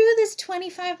this true, this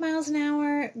 25 miles an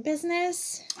hour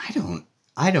business?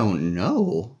 I don't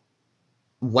know.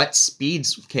 What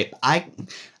speeds... Okay,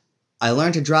 I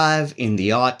learned to drive in the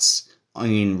aughts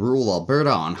in rural Alberta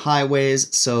on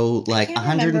highways, so like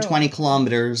 120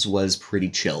 kilometers was pretty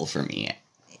chill for me.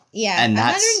 Yeah, and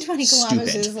that's 120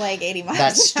 kilometers is like 80 miles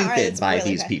That's an hour. stupid by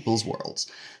really these people's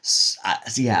worlds.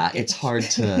 It's hard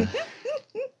to...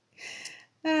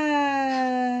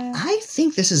 I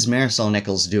think this is Marisol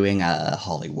Nichols doing a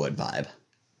Hollywood vibe.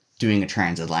 Doing a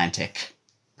transatlantic...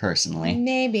 personally.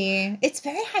 Maybe. It's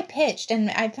very high-pitched,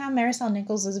 and I found Marisol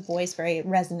Nichols' voice very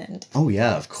resonant. Oh,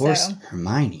 yeah, of course. So.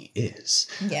 Hermione is.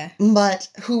 Yeah. But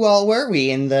who all were we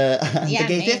in the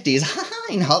gay 50s?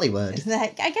 In Hollywood.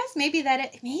 I guess maybe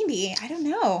maybe. I don't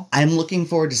know. I'm looking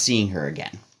forward to seeing her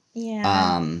again.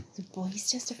 Yeah. The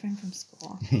boy's just a friend from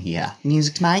school. Yeah.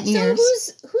 Music to my ears.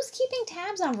 So who's keeping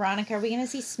tabs on Veronica? Are we going to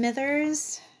see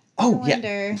Smithers? Oh,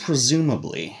 yeah.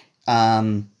 Presumably.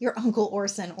 Your Uncle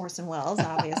Orson Welles,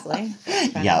 obviously.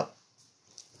 Yep.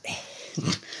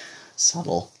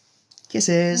 Subtle.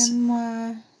 Kisses.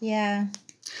 Yeah.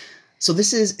 So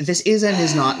this is and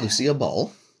is not Lucille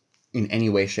Ball in any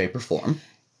way, shape, or form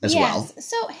as well.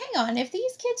 So hang on. If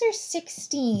these kids are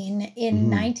 16 in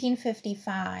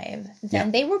 1955,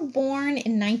 then they were born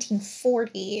in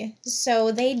 1940,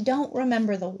 so they don't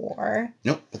remember the war.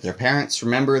 Nope, but their parents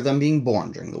remember them being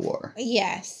born during the war.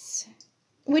 Yes.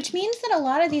 Which means that a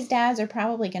lot of these dads are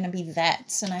probably going to be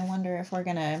vets, and I wonder if we're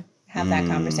going to have that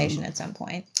conversation at some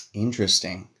point.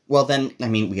 Interesting. Well, then, I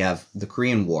mean, we have the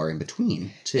Korean War in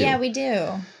between, too. Yeah, we do.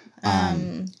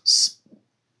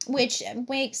 Which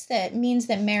means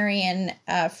that Mary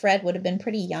and Fred would have been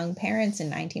pretty young parents in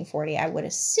 1940, I would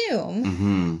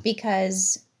assume,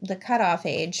 because the cutoff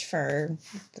age for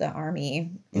the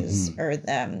army is, or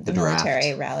the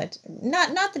military rally.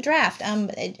 Not the draft.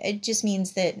 It just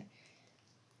means that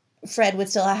Fred would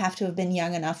still have to have been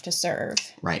young enough to serve.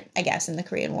 Right. I guess in the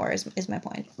Korean War is my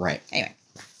point. Right. Anyway.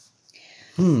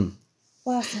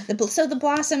 Well, so the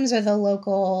Blossoms are the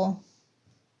local.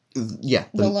 Yeah.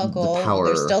 The power.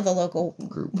 They're still the local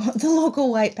group. The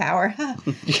local white power. Oh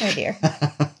dear.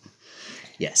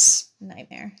 Yes.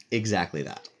 Nightmare. Exactly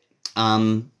that.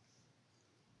 But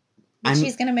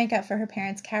she's going to make up for her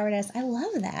parents' cowardice. I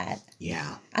love that.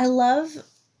 Yeah. I love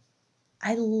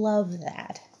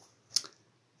that.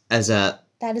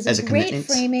 That is a great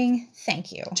framing.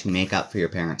 Thank you. To make up for your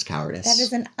parents' cowardice. That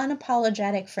is an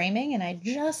unapologetic framing, and I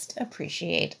just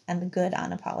appreciate a good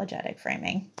unapologetic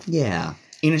framing. Yeah.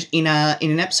 In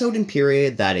an episode and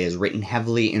period that is written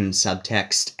heavily in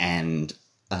subtext and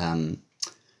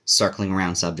circling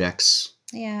around subjects.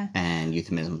 Yeah. And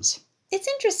euphemisms. It's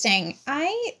interesting.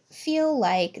 I feel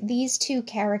like these two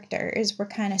characters were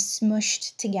kind of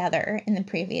smushed together in the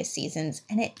previous seasons,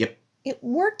 and it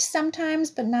worked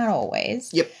sometimes, but not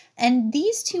always. Yep. And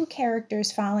these two characters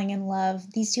falling in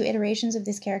love, these two iterations of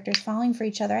these characters falling for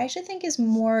each other, I actually think is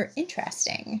more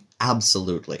interesting.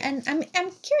 Absolutely. And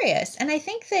I'm curious, and I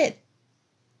think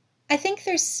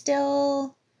there's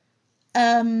still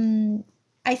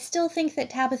I still think that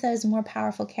Tabitha is a more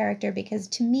powerful character because,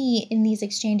 to me, in these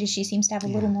exchanges, she seems to have a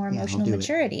little more emotional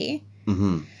maturity.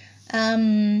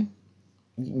 Mm-hmm.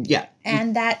 Yeah.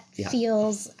 And that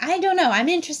feels... I don't know. I'm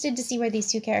interested to see where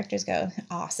these two characters go.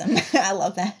 Awesome. I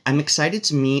love that. I'm excited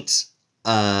to meet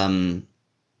Mind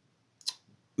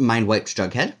Wiped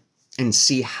Jughead and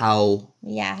see how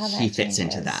he fits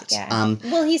into that. Yeah.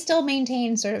 Will he still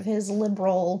maintain sort of his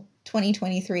liberal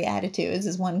 2023 attitudes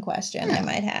is one question I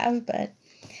might have, but...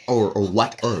 Or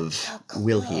what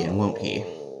will he and won't he?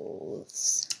 The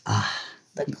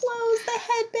clothes, the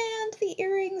headband, the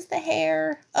earrings, the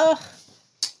hair. Ugh.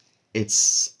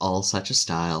 It's all such a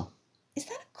style. Is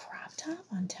that a crop top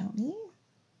on Tony?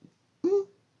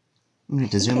 We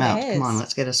need to zoom out. Come on,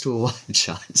 let's get us to a wide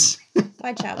shot.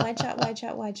 Wide shot, wide shot, wide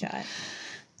shot, wide shot.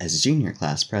 As junior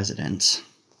class president.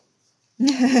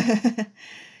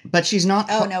 But she's not...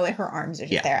 Oh, no, her arms are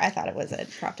just there. I thought it was a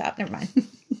crop top. Never mind.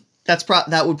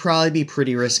 That would probably be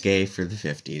pretty risque for the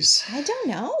 50s. I don't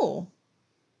know.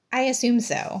 I assume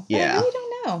so. Yeah. I really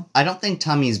don't know. I don't think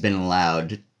tummy's been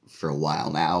allowed for a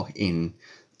while now in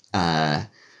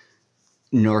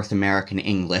North American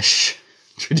English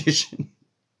tradition.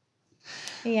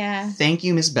 Yeah. Thank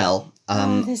you, Miss Bell.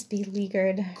 This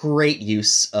beleaguered. Great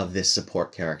use of this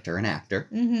support character and actor.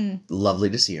 Mm-hmm. Lovely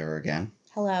to see her again.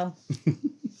 Hello.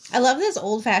 I love this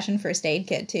old-fashioned first aid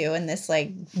kit, too, and this,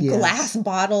 glass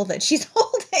bottle that she's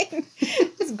holding.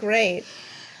 It's great.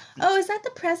 Oh, is that the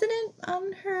president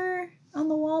on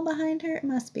the wall behind her? It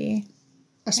must be.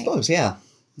 I suppose, yeah.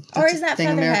 Or is that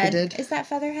Featherhead? Is that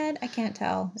Featherhead? I can't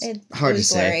tell. It's hard to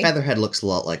say. Featherhead looks a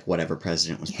lot like whatever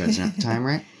president was president at the time,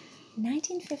 right?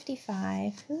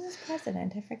 1955. Who was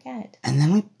president? I forget. And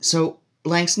then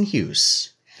Langston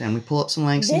Hughes. Then we pull up some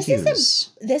Langston Hughes.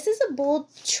 This is a bold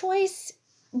choice,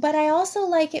 but I also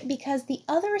like it because the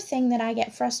other thing that I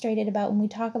get frustrated about when we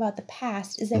talk about the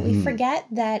past is that we forget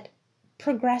that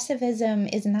progressivism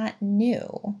is not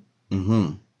new.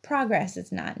 Mm-hmm. Progress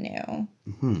is not new.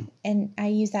 Mm-hmm. And I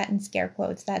use that in scare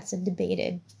quotes. That's a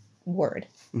debated word.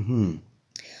 Mm-hmm.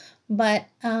 But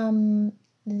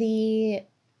the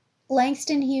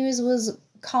Langston Hughes was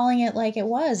calling it like it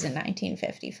was in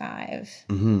 1955.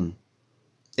 Mm-hmm.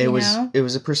 It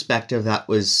was a perspective that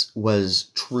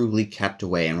was truly kept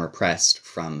away and repressed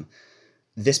from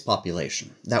this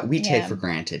population that we take for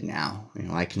granted now.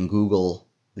 I can Google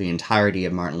the entirety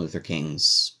of Martin Luther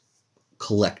King's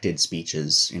collected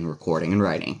speeches in recording and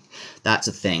writing. That's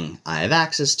a thing I have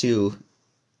access to,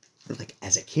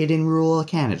 as a kid in rural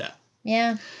Canada.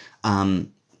 Yeah.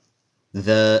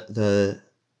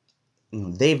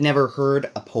 They've never heard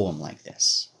a poem like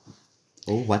this.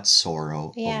 Oh, what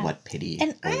sorrow, or what pity,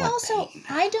 and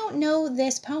I don't know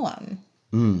this poem.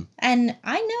 And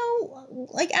I know,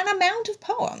 an amount of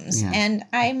poems. Yeah. And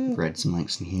I've read some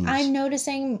Langston Hughes. I'm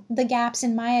noticing the gaps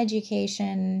in my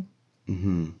education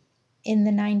in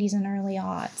the 90s and early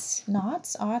aughts.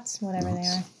 Aughts? Whatever they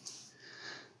are.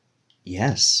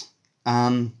 Yes.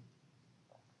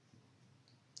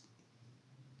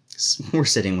 We're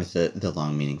sitting with the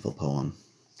long, meaningful poem.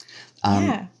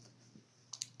 Yeah.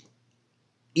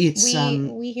 It's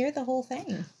we hear the whole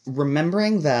thing.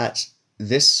 Remembering that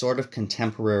this sort of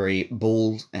contemporary,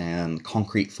 bold and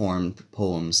concrete formed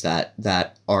poems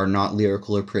that are not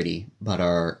lyrical or pretty, but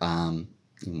are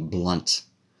blunt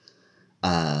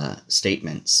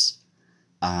statements.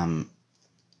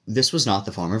 This was not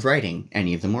the form of writing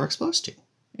any of them were exposed to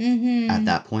at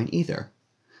that point either.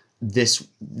 This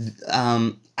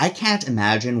I can't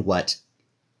imagine what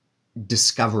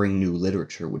discovering new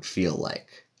literature would feel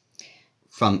like.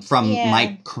 From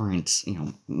my current,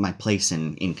 my place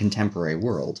in contemporary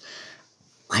world,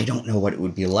 I don't know what it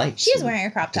would be like. She is wearing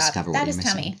a crop top. That is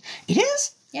Tummy. It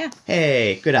is? Yeah.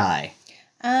 Hey, good eye.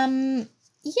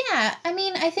 Yeah. I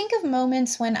mean, I think of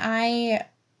moments when I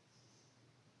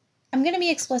I'm going to be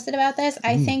explicit about this.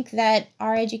 I think that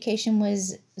our education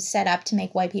was set up to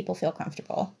make white people feel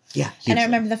comfortable. Yeah. Hugely. And I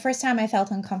remember the first time I felt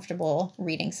uncomfortable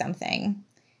reading something.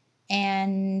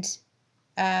 And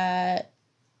I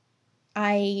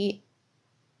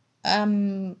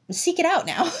seek it out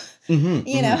now.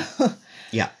 You know?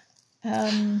 Yeah.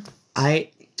 I'm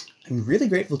really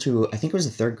grateful to, I think it was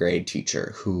a third grade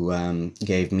teacher who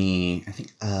gave me, I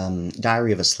think,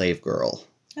 Diary of a Slave Girl.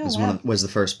 Was the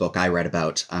first book I read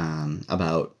about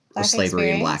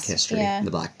slavery and Black history, a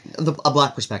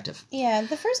Black perspective. Yeah,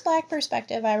 the first Black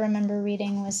perspective I remember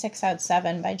reading was 6 Out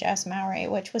 7 by Jess Mowry,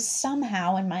 which was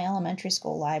somehow in my elementary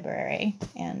school library,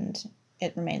 and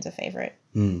it remains a favorite.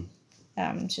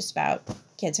 It's just about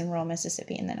kids in rural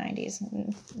Mississippi in the 90s,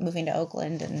 and moving to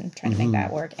Oakland and trying to make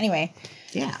that work. Anyway.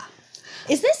 Yeah.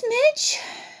 Is this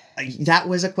Midge? That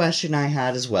was a question I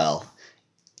had as well.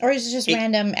 Or is it just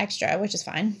random extra, which is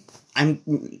fine?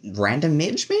 Random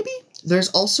Midge, maybe? There's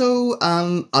also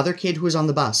other kid who was on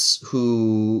the bus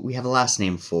who we have a last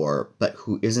name for, but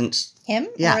who isn't... Him?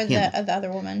 Yeah, or him. The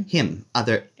other woman? Him.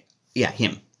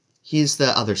 Him. He's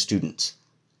the other student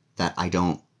that I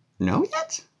don't know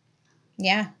yet.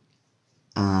 Yeah.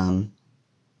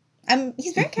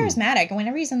 He's very charismatic, and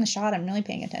whenever he's in the shot, I'm really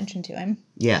paying attention to him.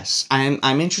 Yes,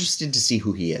 I'm interested to see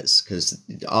who he is, because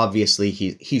obviously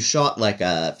he's shot like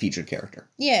a featured character.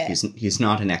 Yeah. He's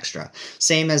not an extra.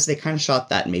 Same as they kind of shot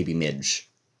that maybe Midge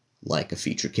like a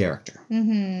featured character.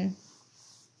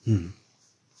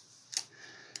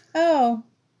 Oh,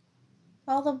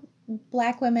 all the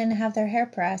Black women have their hair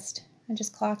pressed. I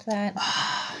just clocked that.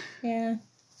 Yeah.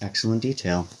 Excellent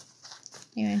detail.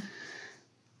 Anyway.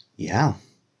 Yeah.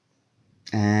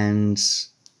 And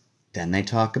then they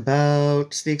talk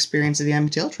about the experience of the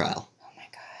Emmett Till trial. Oh my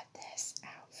God, this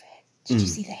outfit. Did you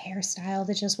see the hairstyle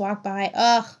that just walked by?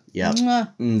 Ugh. Yep.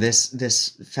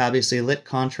 This fabulously lit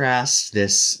contrast,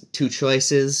 this two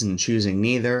choices and choosing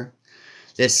neither.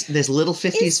 This little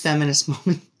 50s feminist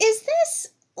moment. Is this,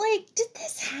 did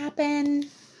this happen?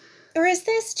 Or is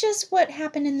this just what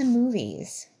happened in the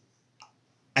movies?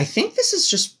 I think this is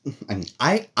just...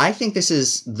 I think this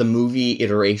is the movie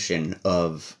iteration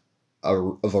of a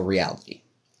reality.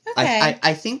 Okay.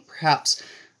 I think perhaps...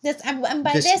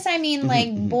 By this I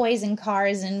mean boys in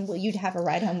cars and you'd have a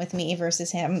ride home with me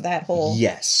versus him, that whole...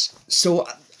 Yes. So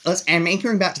I'm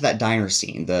anchoring back to that diner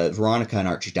scene, the Veronica and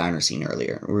Archie diner scene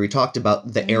earlier, where we talked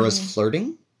about the era's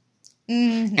flirting.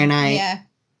 And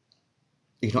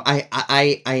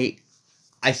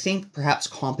I think perhaps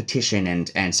competition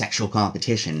and sexual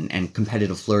competition and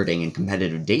competitive flirting and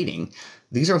competitive dating,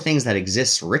 these are things that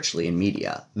exist richly in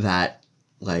media that,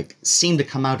 seem to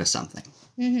come out of something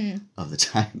of the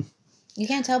time. You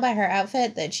can't tell by her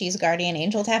outfit that she's guardian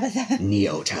angel Tabitha.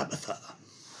 Neo Tabitha.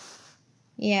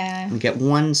 Yeah. We get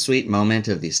one sweet moment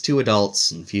of these two adults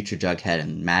and future Jughead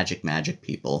and magic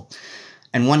people.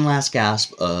 And one last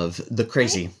gasp of the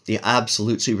crazy, the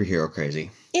absolute superhero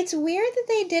crazy. It's weird that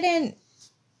they didn't...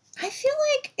 I feel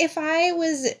like if I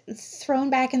was thrown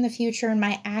back in the future and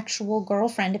my actual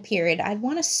girlfriend appeared, I'd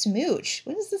want to smooch.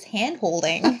 What is this hand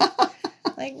holding?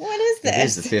 What is this? It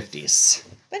is the 50s.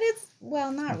 But it's,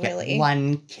 not really.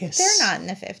 One kiss. They're not in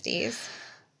the 50s.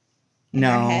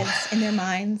 No. In their heads, in their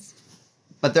minds.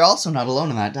 But they're also not alone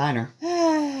in that diner.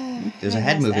 There's a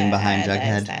head moving behind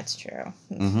Jughead. That's true.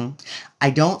 I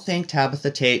don't think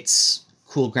Tabitha Tate's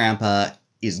cool grandpa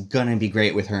is gonna be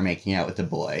great with her making out with the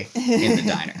boy in the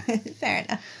diner. Fair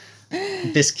enough.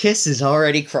 This kiss is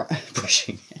already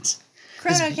pushing it.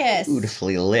 Chrono kiss.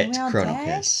 Beautifully lit chrono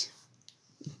kiss.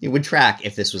 It would track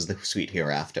if this was the Sweet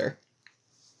Hereafter.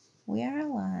 We are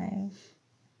alive.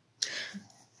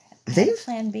 They've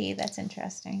Plan B. That's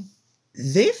interesting.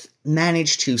 They've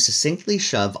managed to succinctly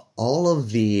shove all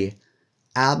of the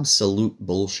absolute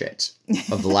bullshit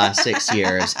of the last 6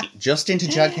 years just into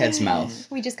Jughead's mouth.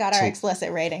 We just got our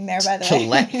explicit rating there, by the way.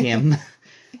 To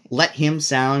let him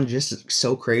sound just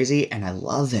so crazy, and I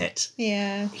love it.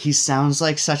 Yeah. He sounds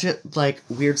like such a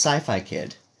weird sci-fi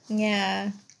kid.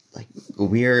 Yeah. A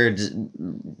weird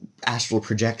astral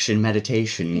projection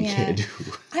meditation kid.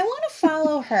 I want to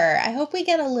follow her. I hope we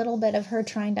get a little bit of her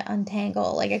trying to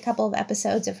untangle, a couple of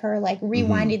episodes of her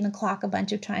rewinding the clock a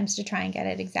bunch of times to try and get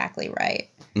it exactly right.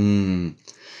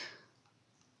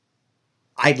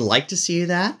 I'd like to see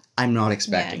that. I'm not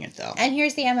expecting it though. And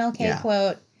here's the MLK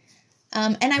quote.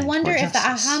 And I wonder if the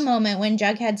aha moment when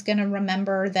Jughead's going to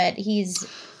remember that he's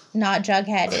not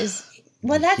Jughead is...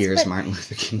 Here's Martin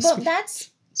Luther King. Well,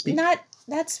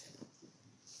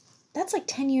 that's like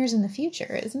 10 years in the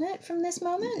future, isn't it, from this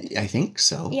moment? I think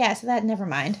so. Yeah, so never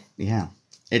mind. Yeah.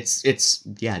 It's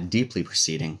deeply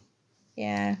proceeding.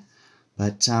 Yeah.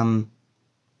 But,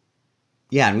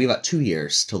 Yeah, and we've got 2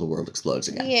 years till the world explodes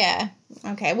again. Yeah.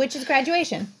 Okay, which is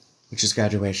graduation. Which is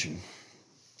graduation.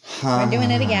 We're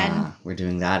doing it again. We're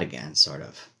doing that again, sort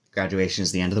of. Graduation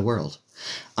is the end of the world.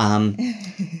 I'm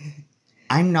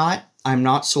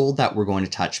not sold that we're going to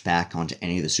touch back onto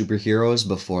any of the superheroes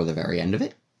before the very end of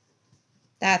it.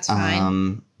 That's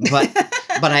fine.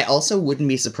 But I also wouldn't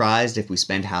be surprised if we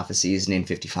spend half a season in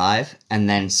 55 and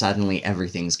then suddenly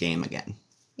everything's game again.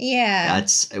 Yeah.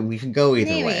 We could go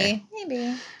either way.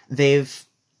 Maybe.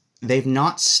 They've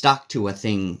not stuck to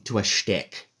a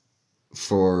shtick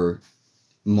for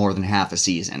more than half a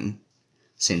season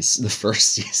since the first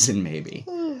season, maybe.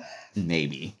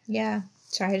 Maybe. Yeah.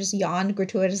 Sorry, I just yawned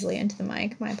gratuitously into the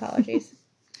mic. My apologies.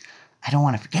 I don't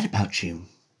want to forget about you.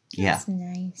 Yeah. That's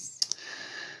nice.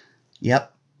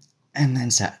 Yep. And then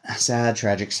sad,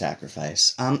 tragic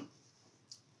sacrifice.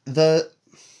 The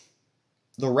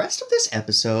rest of this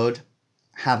episode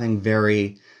having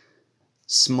very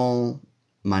small,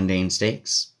 mundane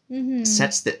stakes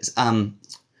sets this.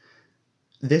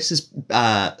 This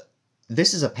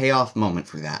is a payoff moment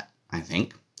for that, I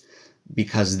think,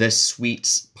 because this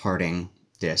sweet parting,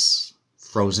 this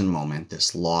frozen moment,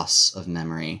 this loss of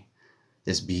memory,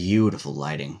 this beautiful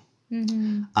lighting,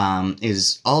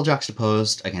 is all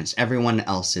juxtaposed against everyone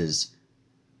else's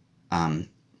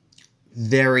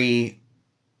very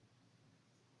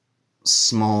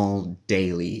small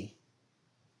daily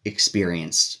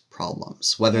experienced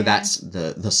problems, whether that's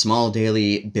the small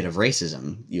daily bit of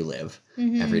racism you live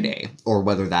every day, or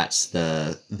whether that's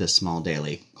the small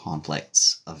daily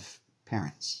conflicts of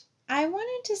parents. I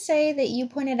wanted to say that you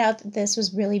pointed out that this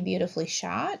was really beautifully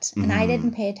shot, and I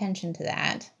didn't pay attention to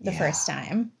that the first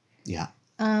time. Yeah.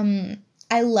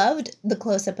 I loved the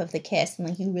close-up of the kiss, and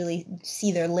like you really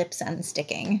see their lips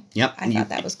unsticking. Yep. I thought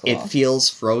that was cool. It feels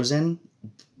frozen,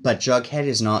 but Jughead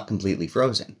is not completely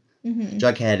frozen.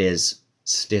 Jughead is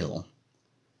still.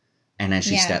 And as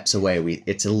she steps away,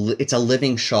 it's a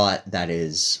living shot that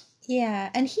is... Yeah,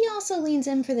 and he also leans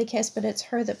in for the kiss, but it's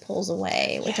her that pulls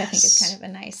away, which I think is kind of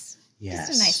a nice,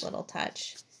 just a nice little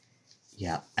touch.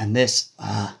 Yeah, and this,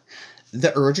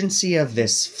 the urgency of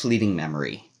this fleeting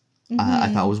memory, I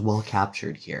thought was well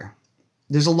captured here.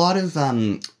 There's a lot of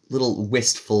little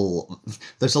wistful,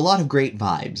 there's a lot of great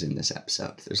vibes in this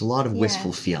episode. There's a lot of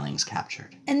wistful feelings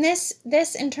captured. And this,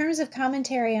 in terms of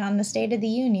commentary on the State of the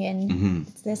Union,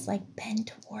 it's this like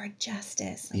bend toward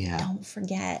justice. Like, don't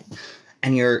forget.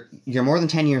 And you're more than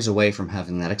 10 years away from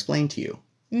having that explained to you.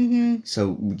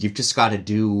 So you've just got to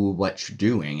do what you're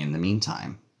doing in the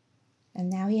meantime. And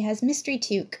now he has Mystery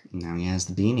Toque. Now he has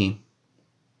the beanie.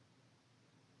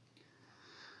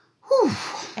 Whew.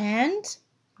 And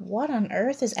what on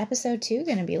earth is episode 2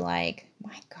 going to be like?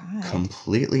 My God.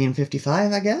 Completely in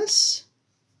 55, I guess?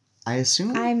 I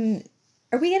assume?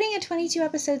 Are we getting a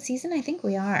 22-episode season? I think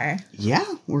we are. Yeah,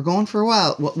 we're going for a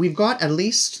while. Well, we've got at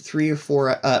least 3 or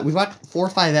 4... we've got 4 or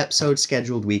 5 episodes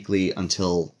scheduled weekly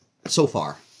until... So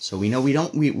far. So we know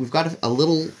we've got a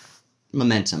little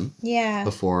momentum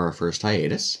before our first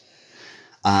hiatus.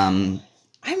 I'm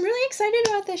really excited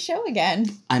about this show again.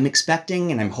 I'm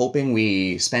expecting and I'm hoping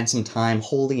we spend some time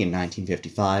wholly in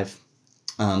 1955.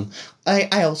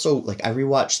 I also, I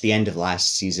rewatched the end of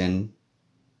last season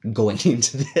going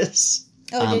into this.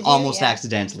 Oh, did you? Almost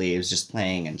accidentally. It was just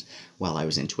playing and, I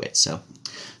was into it.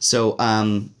 So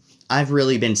I've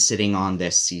really been sitting on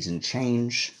this season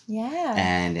change. Yeah.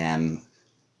 And am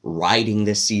riding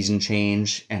this season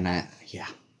change. And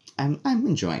I'm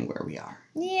enjoying where we are.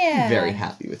 Yeah. Very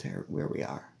happy with where we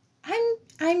are.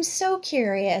 I'm so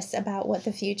curious about what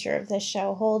the future of this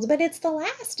show holds, but it's the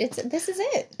last. This is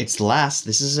it. It's the last.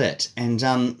 This is it. And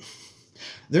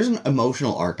there's an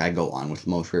emotional arc I go on with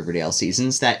most Riverdale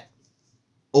seasons that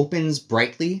opens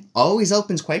brightly, always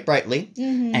opens quite brightly,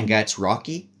 and gets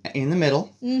rocky in the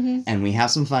middle, and we have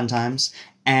some fun times,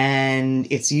 and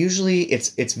it's usually,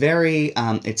 it's very,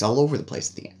 it's all over the place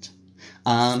at the end.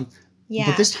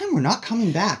 But this time we're not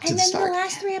coming back to the start. And then the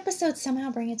last 3 episodes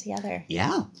somehow bring it together.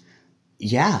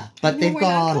 Yeah, but they've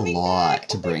got a lot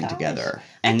to bring together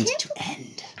and to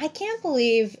end. I can't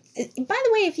believe, by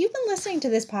the way, if you've been listening to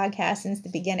this podcast since the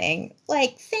beginning,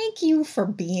 thank you for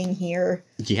being here.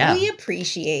 Yeah. We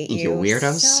appreciate you. You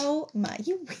weirdos. So much.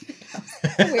 You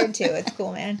weirdos. You're weird too. It's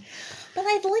cool, man. But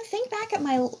I think back at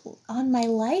my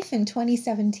life in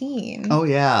 2017. Oh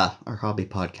yeah, our hobby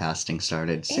podcasting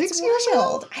started 6 years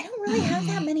ago. I don't really have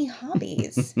that many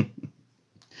hobbies.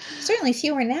 Certainly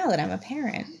fewer now that I'm a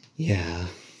parent. Yeah.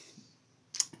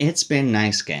 It's been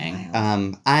nice, gang.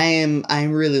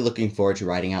 I'm really looking forward to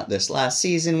writing out this last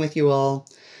season with you all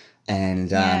and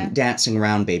dancing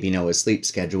around Baby Noah's sleep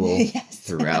schedule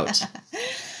throughout.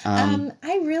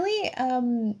 I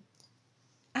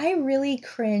really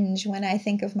cringe when I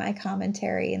think of my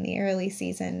commentary in the early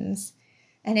seasons.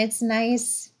 And it's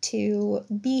nice to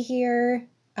be here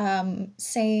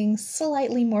saying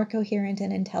slightly more coherent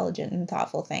and intelligent and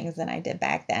thoughtful things than I did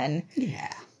back then.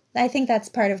 Yeah. I think that's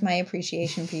part of my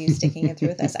appreciation for you sticking it through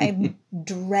with us. I'm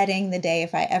dreading the day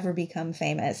if I ever become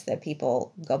famous that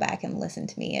people go back and listen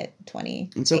to me at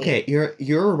 20. It's okay.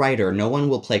 You're a writer. No one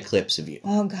will play clips of you.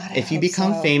 Oh, God, if you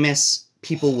become famous,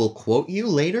 people will quote you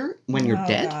later when you're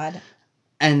dead. God.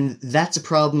 And that's a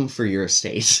problem for your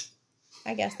estate.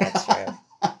 I guess that's true.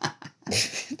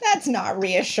 That's not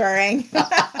reassuring.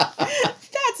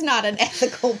 That's not an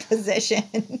ethical position.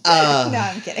 No,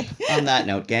 I'm kidding. On that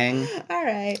note, gang. All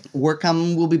right.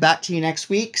 We'll be back to you next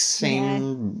week.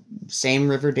 Same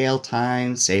Riverdale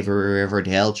time, same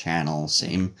Riverdale channel,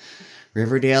 same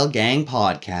Riverdale Gang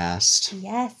podcast.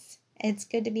 Yes. It's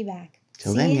good to be back.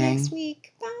 Till then, gang. See you next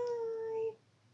week. Bye.